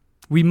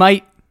 We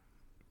might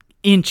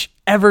inch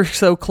ever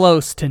so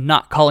close to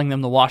not calling them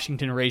the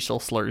Washington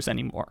racial slurs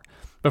anymore.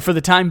 But for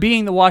the time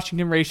being, the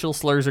Washington racial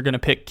slurs are going to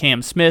pick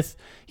Cam Smith.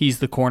 He's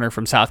the corner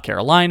from South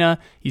Carolina.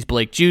 He's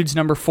Blake Jude's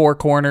number 4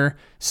 corner.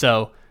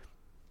 So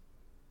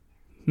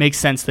makes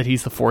sense that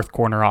he's the 4th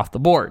corner off the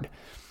board.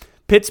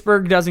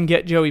 Pittsburgh doesn't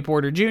get Joey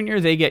Porter Jr.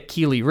 They get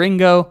Kelee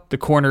Ringo, the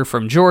corner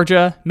from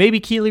Georgia. Maybe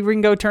Kelee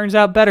Ringo turns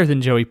out better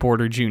than Joey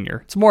Porter Jr.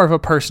 It's more of a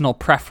personal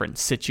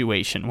preference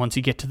situation once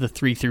you get to the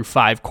 3 through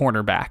 5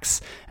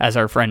 cornerbacks, as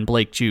our friend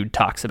Blake Jude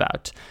talks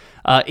about.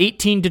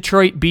 18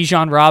 Detroit,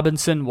 Bijan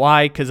Robinson.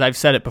 Why? Because I've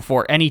said it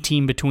before. Any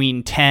team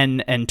between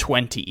 10 and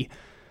 20,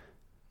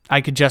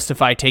 I could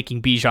justify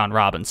taking Bijan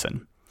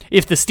Robinson.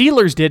 If the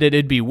Steelers did it,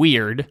 it'd be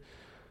weird.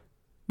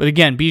 But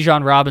again,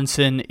 Bijan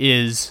Robinson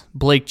is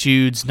Blake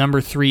Jude's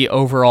number 3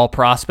 overall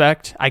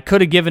prospect. I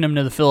could have given him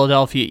to the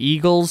Philadelphia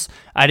Eagles.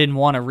 I didn't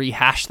want to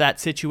rehash that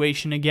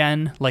situation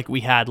again like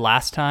we had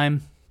last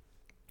time.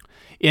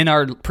 In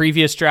our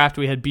previous draft,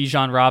 we had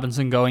Bijan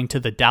Robinson going to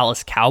the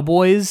Dallas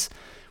Cowboys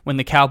when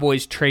the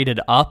Cowboys traded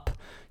up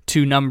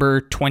to number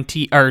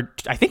 20, or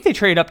I think they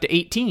traded up to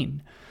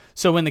 18.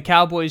 So when the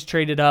Cowboys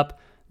traded up,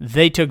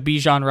 they took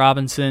Bijan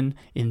Robinson.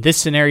 In this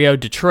scenario,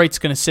 Detroit's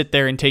going to sit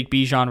there and take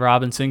Bijan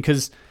Robinson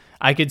because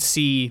I could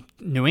see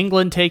New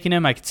England taking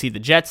him. I could see the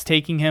Jets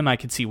taking him. I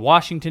could see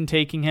Washington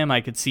taking him.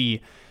 I could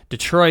see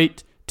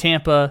Detroit,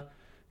 Tampa,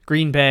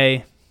 Green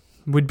Bay.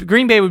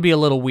 Green Bay would be a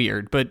little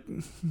weird, but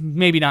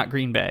maybe not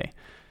Green Bay.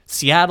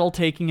 Seattle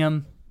taking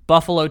him.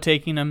 Buffalo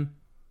taking him.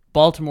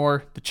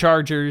 Baltimore, the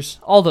Chargers,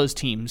 all those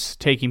teams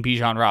taking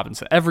Bijan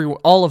Robinson.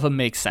 All of them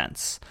make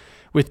sense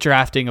with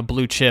drafting a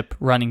blue chip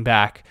running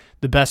back,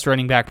 the best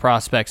running back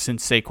prospect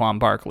since Saquon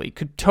Barkley.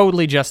 Could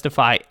totally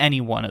justify any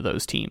one of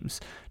those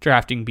teams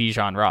drafting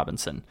Bijan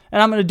Robinson.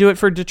 And I'm going to do it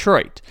for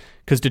Detroit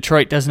because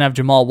Detroit doesn't have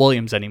Jamal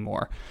Williams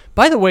anymore.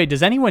 By the way,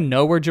 does anyone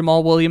know where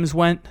Jamal Williams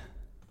went?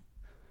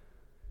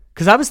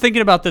 Because I was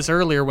thinking about this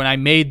earlier when I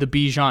made the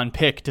Bijan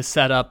pick to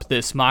set up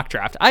this mock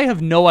draft. I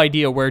have no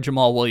idea where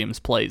Jamal Williams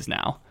plays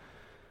now.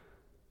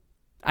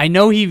 I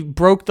know he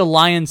broke the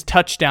Lions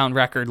touchdown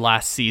record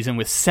last season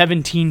with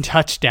 17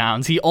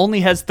 touchdowns. He only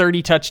has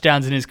 30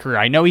 touchdowns in his career.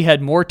 I know he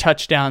had more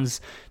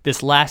touchdowns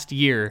this last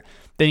year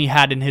than he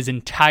had in his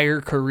entire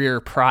career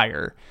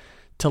prior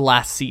to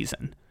last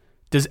season.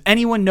 Does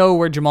anyone know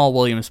where Jamal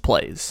Williams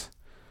plays?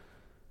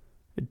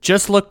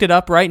 Just looked it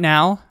up right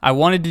now. I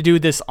wanted to do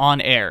this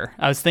on air.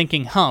 I was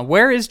thinking,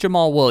 where is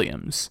Jamal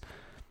Williams?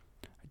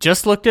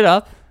 Just looked it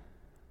up.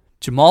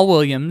 Jamal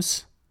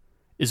Williams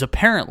is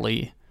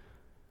apparently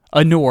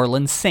a New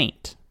Orleans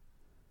Saint,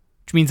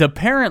 which means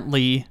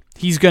apparently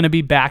he's going to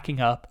be backing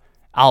up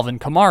Alvin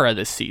Kamara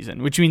this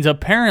season, which means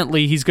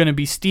apparently he's going to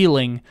be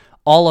stealing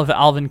all of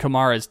Alvin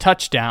Kamara's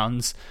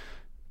touchdowns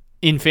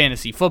in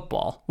fantasy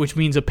football, which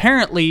means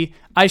apparently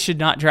I should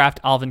not draft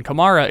Alvin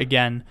Kamara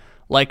again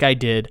like I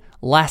did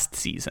last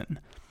season.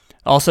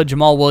 Also,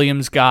 Jamal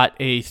Williams got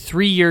a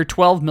 3-year,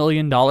 $12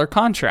 million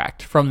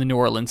contract from the New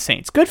Orleans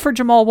Saints. Good for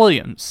Jamal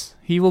Williams.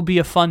 He will be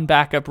a fun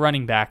backup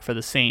running back for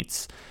the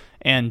Saints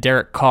and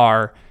Derek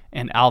Carr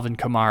and Alvin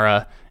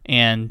Kamara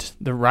and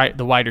the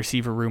wide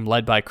receiver room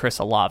led by Chris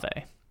Olave.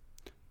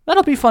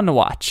 That'll be fun to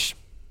watch.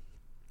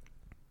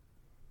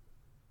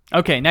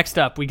 Okay, next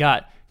up, we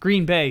got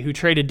Green Bay, who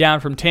traded down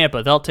from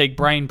Tampa. They'll take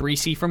Brian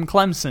Bresee from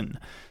Clemson.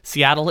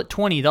 Seattle at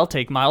 20, they'll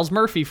take Myles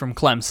Murphy from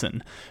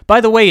Clemson.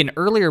 By the way, in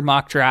earlier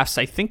mock drafts,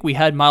 I think we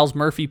had Myles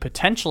Murphy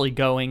potentially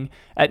going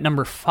at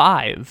number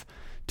 5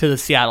 to the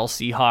Seattle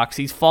Seahawks.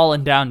 He's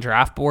fallen down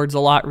draft boards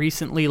a lot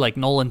recently, like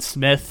Nolan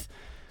Smith.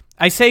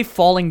 I say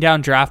falling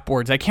down draft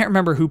boards. I can't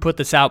remember who put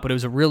this out, but it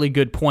was a really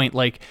good point.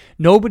 Like,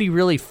 nobody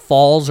really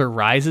falls or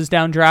rises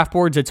down draft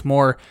boards. It's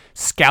more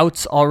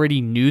scouts already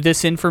knew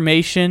this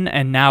information,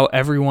 and now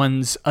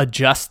everyone's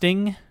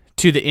adjusting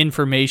to the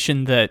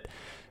information that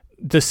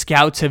the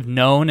scouts have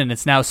known, and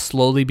it's now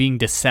slowly being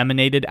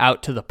disseminated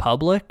out to the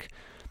public.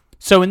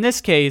 So in this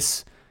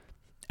case,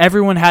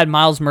 everyone had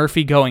Myles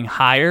Murphy going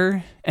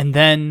higher, and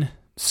then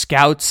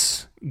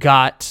scouts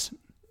got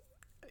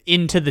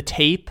into the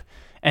tape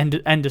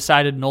and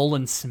decided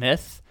Nolan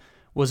Smith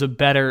was a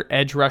better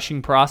edge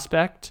rushing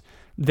prospect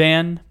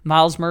than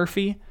Myles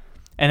Murphy.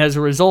 And as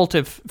a result,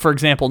 if, for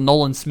example,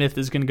 Nolan Smith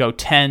is going to go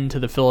 10 to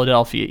the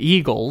Philadelphia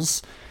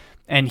Eagles,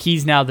 and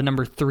he's now the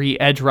number 3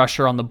 edge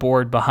rusher on the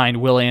board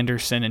behind Will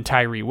Anderson and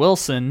Tyree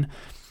Wilson,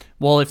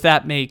 well, if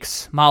that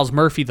makes Myles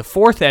Murphy the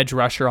 4th edge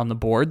rusher on the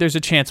board, there's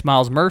a chance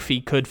Myles Murphy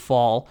could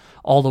fall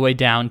all the way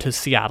down to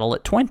Seattle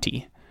at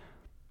 20.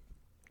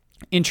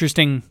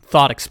 Interesting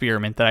thought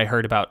experiment that I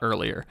heard about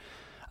earlier.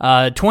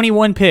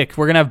 21 pick,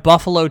 we're going to have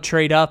Buffalo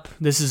trade up.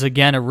 This is,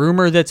 again, a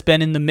rumor that's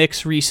been in the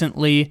mix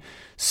recently.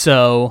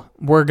 So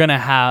we're going to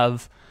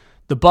have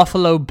the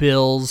Buffalo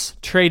Bills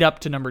trade up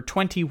to number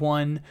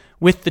 21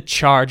 with the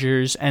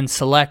Chargers and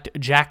select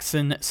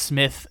Jackson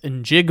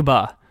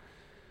Smith-Njigba.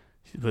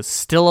 He was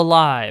still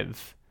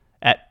alive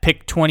at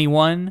pick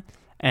 21,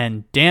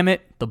 and damn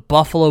it, the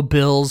Buffalo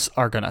Bills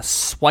are going to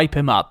swipe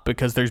him up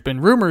because there's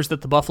been rumors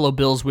that the Buffalo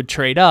Bills would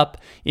trade up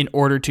in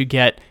order to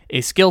get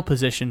a skill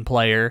position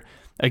player.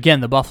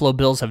 Again, the Buffalo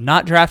Bills have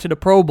not drafted a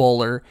Pro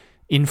Bowler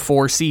in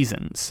 4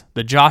 seasons.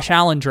 The Josh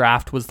Allen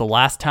draft was the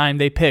last time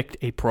they picked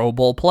a Pro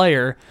Bowl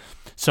player,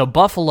 so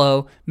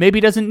Buffalo maybe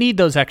doesn't need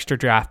those extra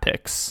draft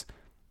picks.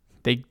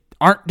 They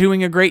aren't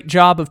doing a great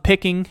job of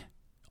picking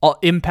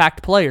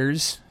impact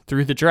players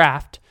through the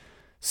draft,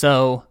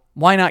 so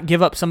why not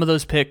give up some of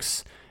those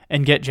picks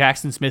and get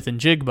Jackson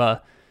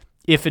Smith-Njigba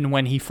if and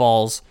when he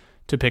falls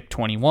to pick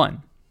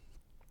 21.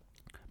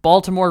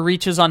 Baltimore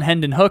reaches on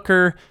Hendon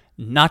Hooker.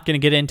 Not going to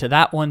get into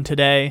that one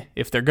today.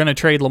 If they're going to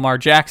trade Lamar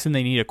Jackson,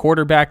 they need a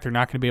quarterback. They're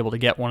not going to be able to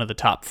get one of the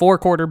top 4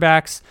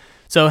 quarterbacks.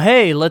 So,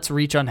 hey, let's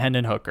reach on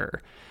Hendon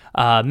Hooker.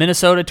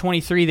 Minnesota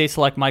 23, they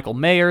select Michael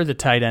Mayer, the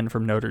tight end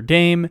from Notre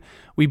Dame.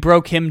 We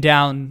broke him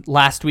down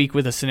last week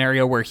with a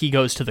scenario where he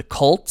goes to the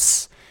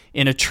Colts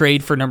in a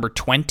trade for number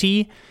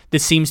 20.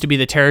 This seems to be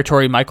the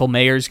territory Michael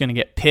Mayer is going to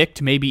get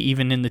picked, maybe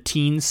even in the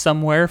teens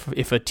somewhere,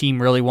 if a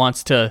team really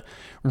wants to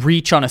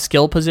reach on a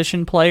skill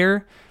position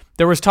player.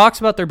 There was talks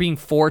about there being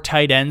 4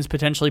 tight ends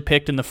potentially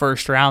picked in the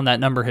first round. That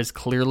number has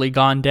clearly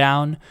gone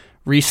down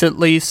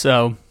recently,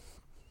 so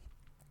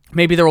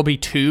maybe there will be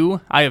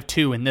 2. I have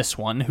 2 in this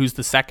one. Who's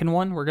the second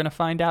one? We're going to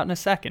find out in a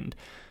second.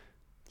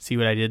 See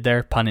what I did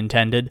there? Pun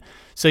intended.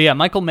 So yeah,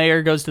 Michael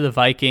Mayer goes to the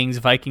Vikings.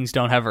 Vikings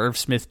don't have Irv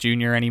Smith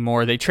Jr.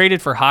 anymore. They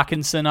traded for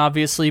Hawkinson,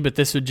 obviously, but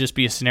this would just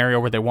be a scenario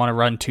where they want to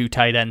run 2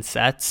 tight end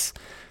sets.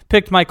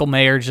 Picked Michael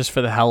Mayer just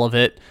for the hell of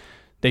it.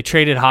 They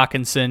traded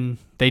Hawkinson.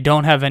 They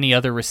don't have any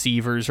other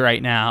receivers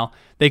right now.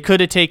 They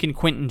could have taken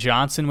Quentin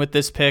Johnson with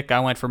this pick.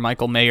 I went for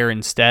Michael Mayer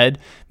instead.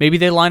 Maybe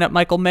they line up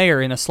Michael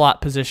Mayer in a slot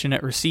position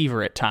at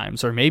receiver at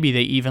times, or maybe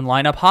they even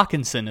line up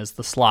Hawkinson as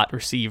the slot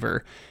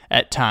receiver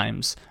at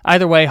times.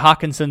 Either way,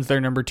 Hawkinson's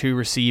their number 2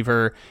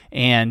 receiver,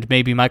 and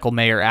maybe Michael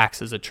Mayer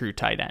acts as a true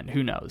tight end.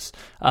 Who knows?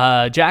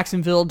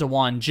 Jacksonville,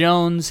 DeJuan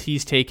Jones,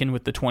 he's taken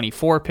with the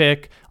 24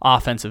 pick.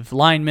 Offensive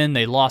lineman,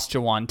 they lost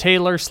Jawan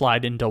Taylor,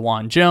 slide in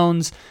DeJuan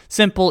Jones.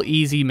 Simple,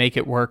 easy, make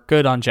it work.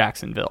 Good on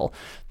Jacksonville.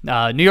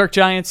 New York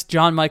Giants,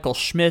 John Michael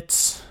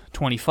Schmitz,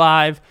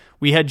 25.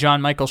 We had John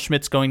Michael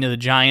Schmitz going to the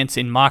Giants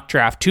in Mock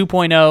Draft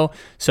 2.0,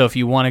 so if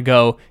you want to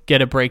go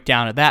get a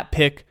breakdown of that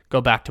pick, go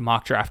back to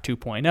Mock Draft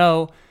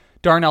 2.0.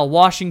 Darnell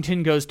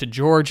Washington goes to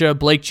Georgia.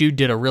 Blake Jude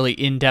did a really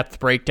in-depth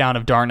breakdown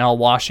of Darnell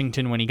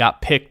Washington when he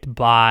got picked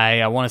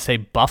by, I want to say,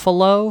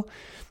 Buffalo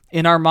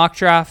in our Mock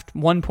Draft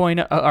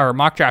 1.0 or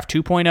Mock Draft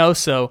 2.0,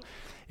 so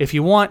if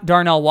you want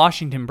Darnell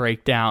Washington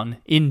breakdown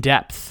in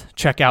depth,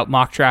 check out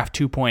Mock Draft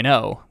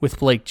 2.0 with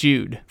Blake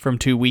Jude from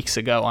 2 weeks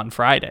ago on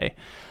Friday.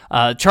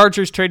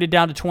 Chargers traded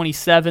down to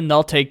 27.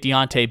 They'll take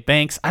Deonte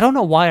Banks. I don't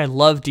know why I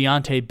love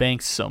Deonte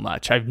Banks so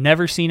much. I've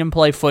never seen him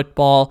play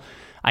football.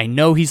 I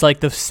know he's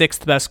like the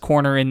 6th best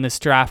corner in this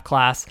draft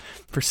class.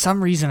 For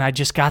some reason, I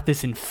just got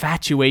this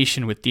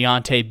infatuation with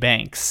Deonte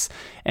Banks.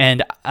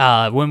 And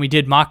when we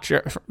did Mock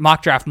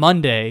Draft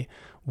Monday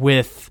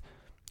with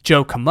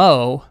Joe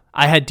Camo,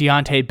 I had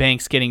Deonte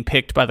Banks getting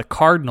picked by the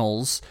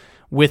Cardinals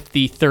with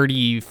the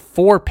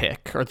 34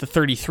 pick or the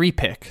 33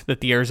 pick that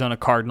the Arizona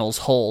Cardinals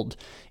hold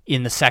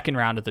in the second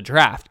round of the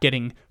draft,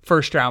 getting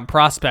first-round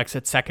prospects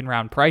at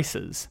second-round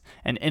prices.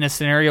 And in a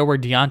scenario where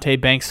Deonte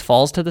Banks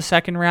falls to the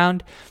second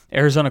round,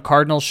 Arizona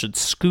Cardinals should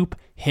scoop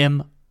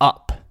him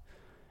up,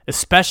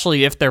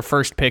 especially if their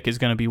first pick is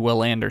going to be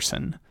Will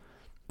Anderson.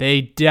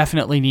 They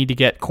definitely need to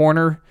get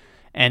corner,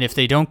 and if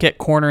they don't get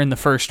corner in the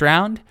first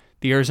round,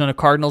 the Arizona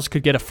Cardinals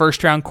could get a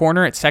first-round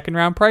corner at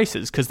second-round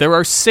prices because there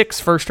are 6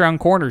 first-round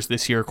corners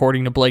this year,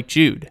 according to Blake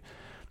Jude.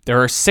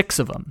 There are 6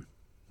 of them.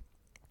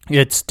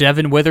 It's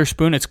Devin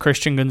Witherspoon, it's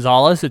Christian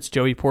Gonzalez, it's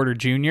Joey Porter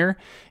Jr.,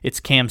 it's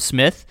Cam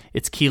Smith,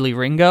 it's Keely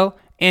Ringo,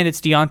 and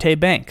it's Deonte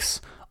Banks.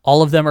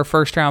 All of them are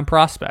first-round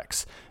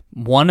prospects.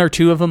 1 or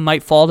 2 of them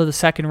might fall to the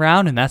second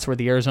round, and that's where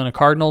the Arizona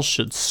Cardinals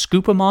should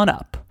scoop them on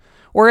up.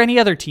 Or any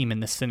other team in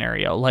this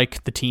scenario,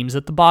 like the teams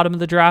at the bottom of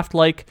the draft,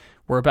 like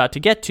we're about to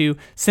get to,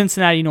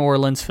 Cincinnati, New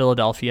Orleans,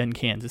 Philadelphia, and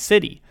Kansas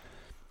City.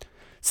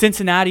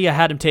 Cincinnati, I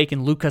had him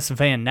taking Lucas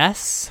Van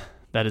Ness.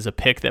 That is a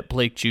pick that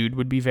Blake Jude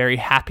would be very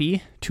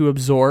happy to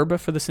absorb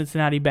for the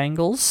Cincinnati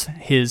Bengals,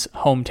 his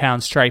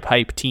hometown stripe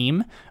hype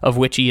team, of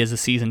which he is a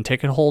season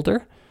ticket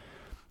holder.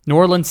 New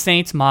Orleans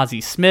Saints,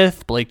 Mozzie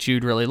Smith. Blake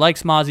Jude really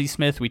likes Mozzie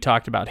Smith. We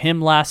talked about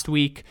him last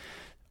week.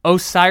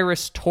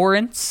 Osiris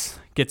Torrance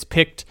gets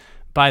picked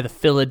by the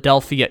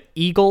Philadelphia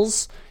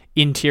Eagles,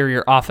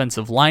 interior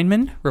offensive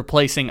lineman,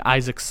 replacing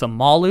Isaac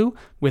Samalu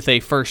with a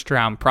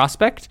first-round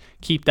prospect.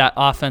 Keep that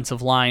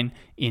offensive line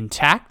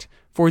intact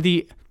for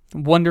the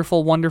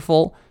wonderful,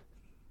 wonderful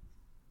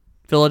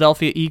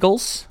Philadelphia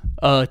Eagles,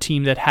 a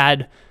team that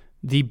had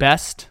the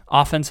best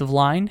offensive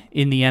line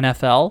in the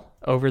NFL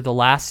over the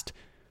last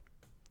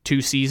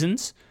 2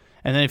 seasons.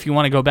 And then if you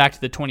want to go back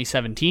to the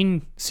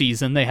 2017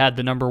 season, they had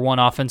the number 1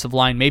 offensive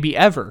line maybe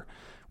ever,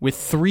 with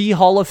 3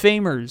 Hall of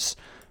Famers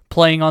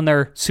playing on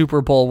their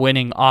Super Bowl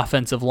winning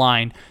offensive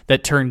line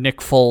that turned Nick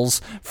Foles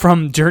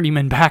from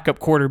journeyman backup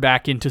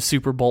quarterback into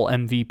Super Bowl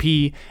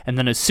MVP. And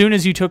then as soon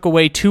as you took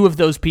away 2 of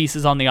those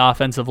pieces on the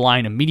offensive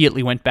line,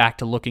 immediately went back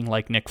to looking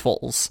like Nick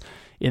Foles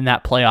in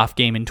that playoff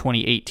game in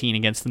 2018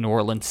 against the New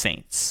Orleans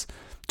Saints.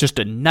 Just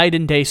a night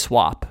and day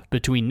swap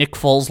between Nick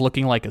Foles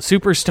looking like a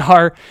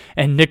superstar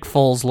and Nick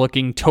Foles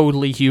looking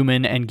totally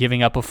human and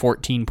giving up a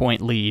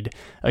 14-point lead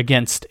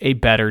against a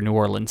better New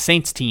Orleans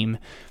Saints team.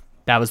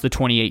 That was the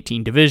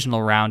 2018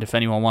 divisional round, if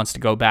anyone wants to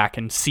go back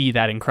and see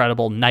that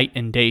incredible night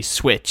and day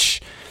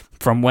switch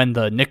from when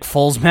the Nick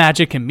Foles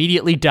magic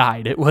immediately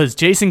died. It was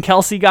Jason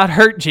Kelce got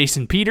hurt,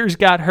 Jason Peters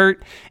got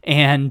hurt,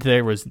 and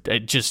there was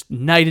just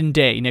night and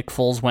day. Nick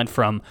Foles went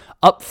from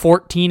up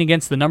 14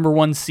 against the number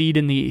 1 seed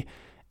in the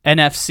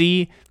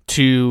NFC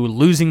to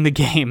losing the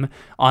game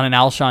on an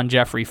Alshon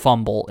Jeffrey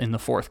fumble in the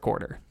 4th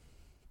quarter.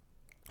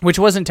 Which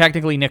wasn't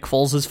technically Nick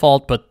Foles'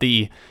 fault, but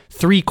the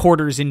 3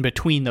 quarters in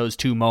between those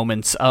 2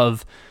 moments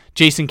of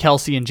Jason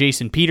Kelce and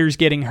Jason Peters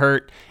getting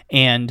hurt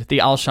and the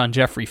Alshon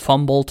Jeffrey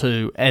fumble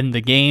to end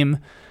the game,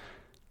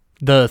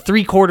 the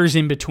 3 quarters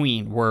in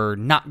between were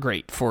not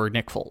great for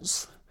Nick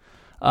Foles.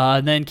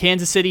 Then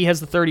Kansas City has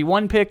the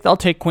 31 pick. They'll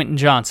take Quentin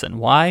Johnson.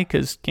 Why?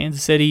 Because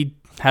Kansas City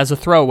has a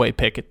throwaway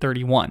pick at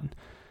 31.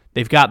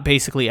 They've got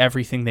basically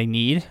everything they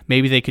need.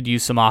 Maybe they could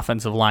use some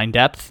offensive line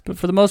depth, but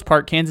for the most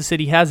part, Kansas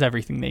City has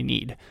everything they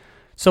need.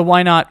 So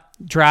why not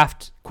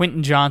draft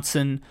Quentin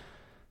Johnson,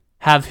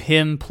 have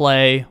him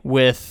play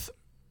with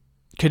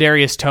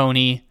Kadarius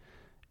Toney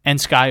and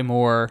Sky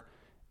Moore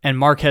and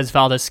Marquez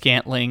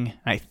Valdes-Scantling.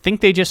 I think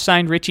they just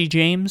signed Richie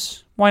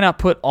James. Why not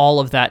put all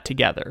of that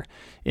together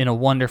in a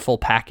wonderful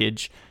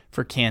package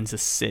for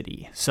Kansas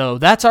City? So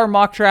that's our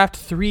mock draft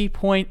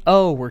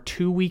 3.0. We're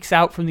 2 weeks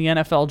out from the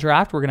NFL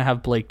draft. We're going to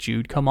have Blake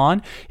Jude come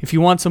on. If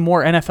you want some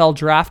more NFL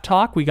draft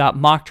talk, we got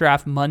Mock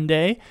Draft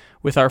Monday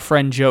with our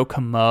friend Joe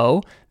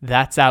Camo.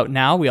 That's out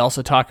now. We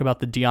also talk about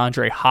the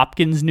DeAndre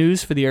Hopkins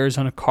news for the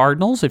Arizona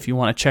Cardinals. If you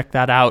want to check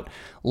that out,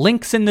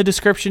 links in the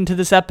description to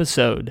this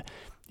episode.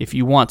 If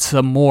you want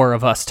some more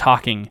of us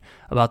talking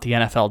about the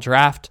NFL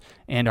draft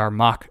and our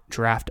Mock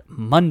Draft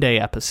Monday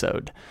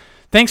episode.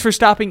 Thanks for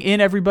stopping in,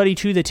 everybody,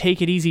 to the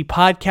Take It Easy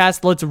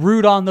podcast. Let's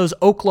root on those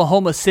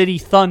Oklahoma City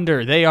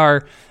Thunder. They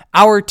are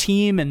our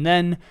team, and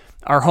then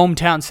our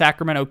hometown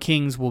Sacramento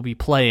Kings will be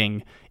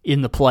playing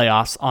in the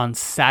playoffs on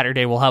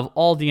Saturday. We'll have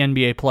all the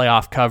NBA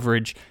playoff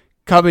coverage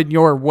coming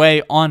your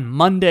way on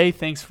Monday.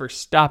 Thanks for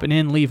stopping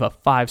in. Leave a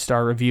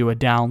 5-star review, a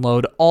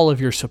download. All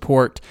of your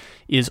support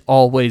is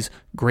always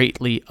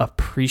greatly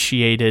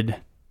appreciated.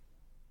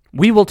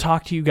 We will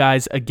talk to you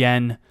guys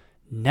again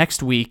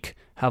next week.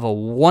 Have a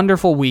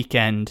wonderful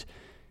weekend.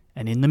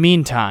 And in the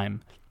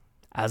meantime,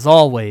 as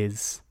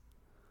always,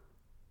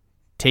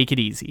 take it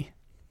easy.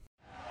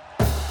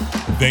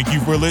 Thank you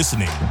for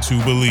listening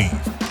to Believe.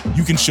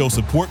 You can show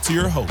support to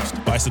your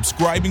host by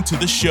subscribing to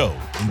the show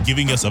and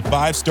giving us a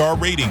 5-star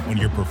rating on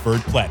your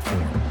preferred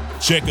platform.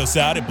 Check us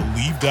out at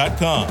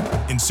Believe.com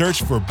and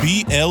search for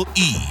BLEAV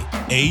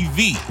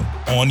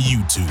on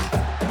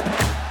YouTube.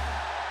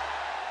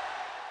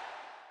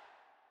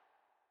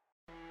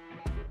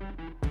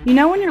 You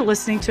know when you're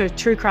listening to a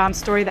true crime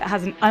story that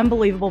has an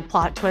unbelievable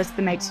plot twist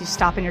that makes you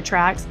stop in your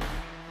tracks?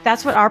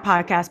 That's what our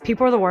podcast,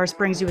 People Are the Worst,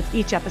 brings you with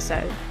each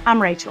episode.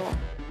 I'm Rachel.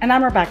 And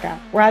I'm Rebecca.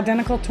 We're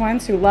identical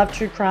twins who love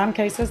true crime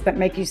cases that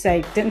make you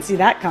say, didn't see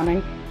that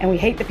coming, and we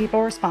hate the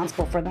people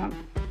responsible for them.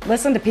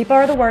 Listen to People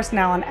Are the Worst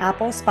now on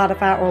Apple,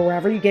 Spotify, or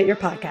wherever you get your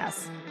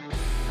podcasts.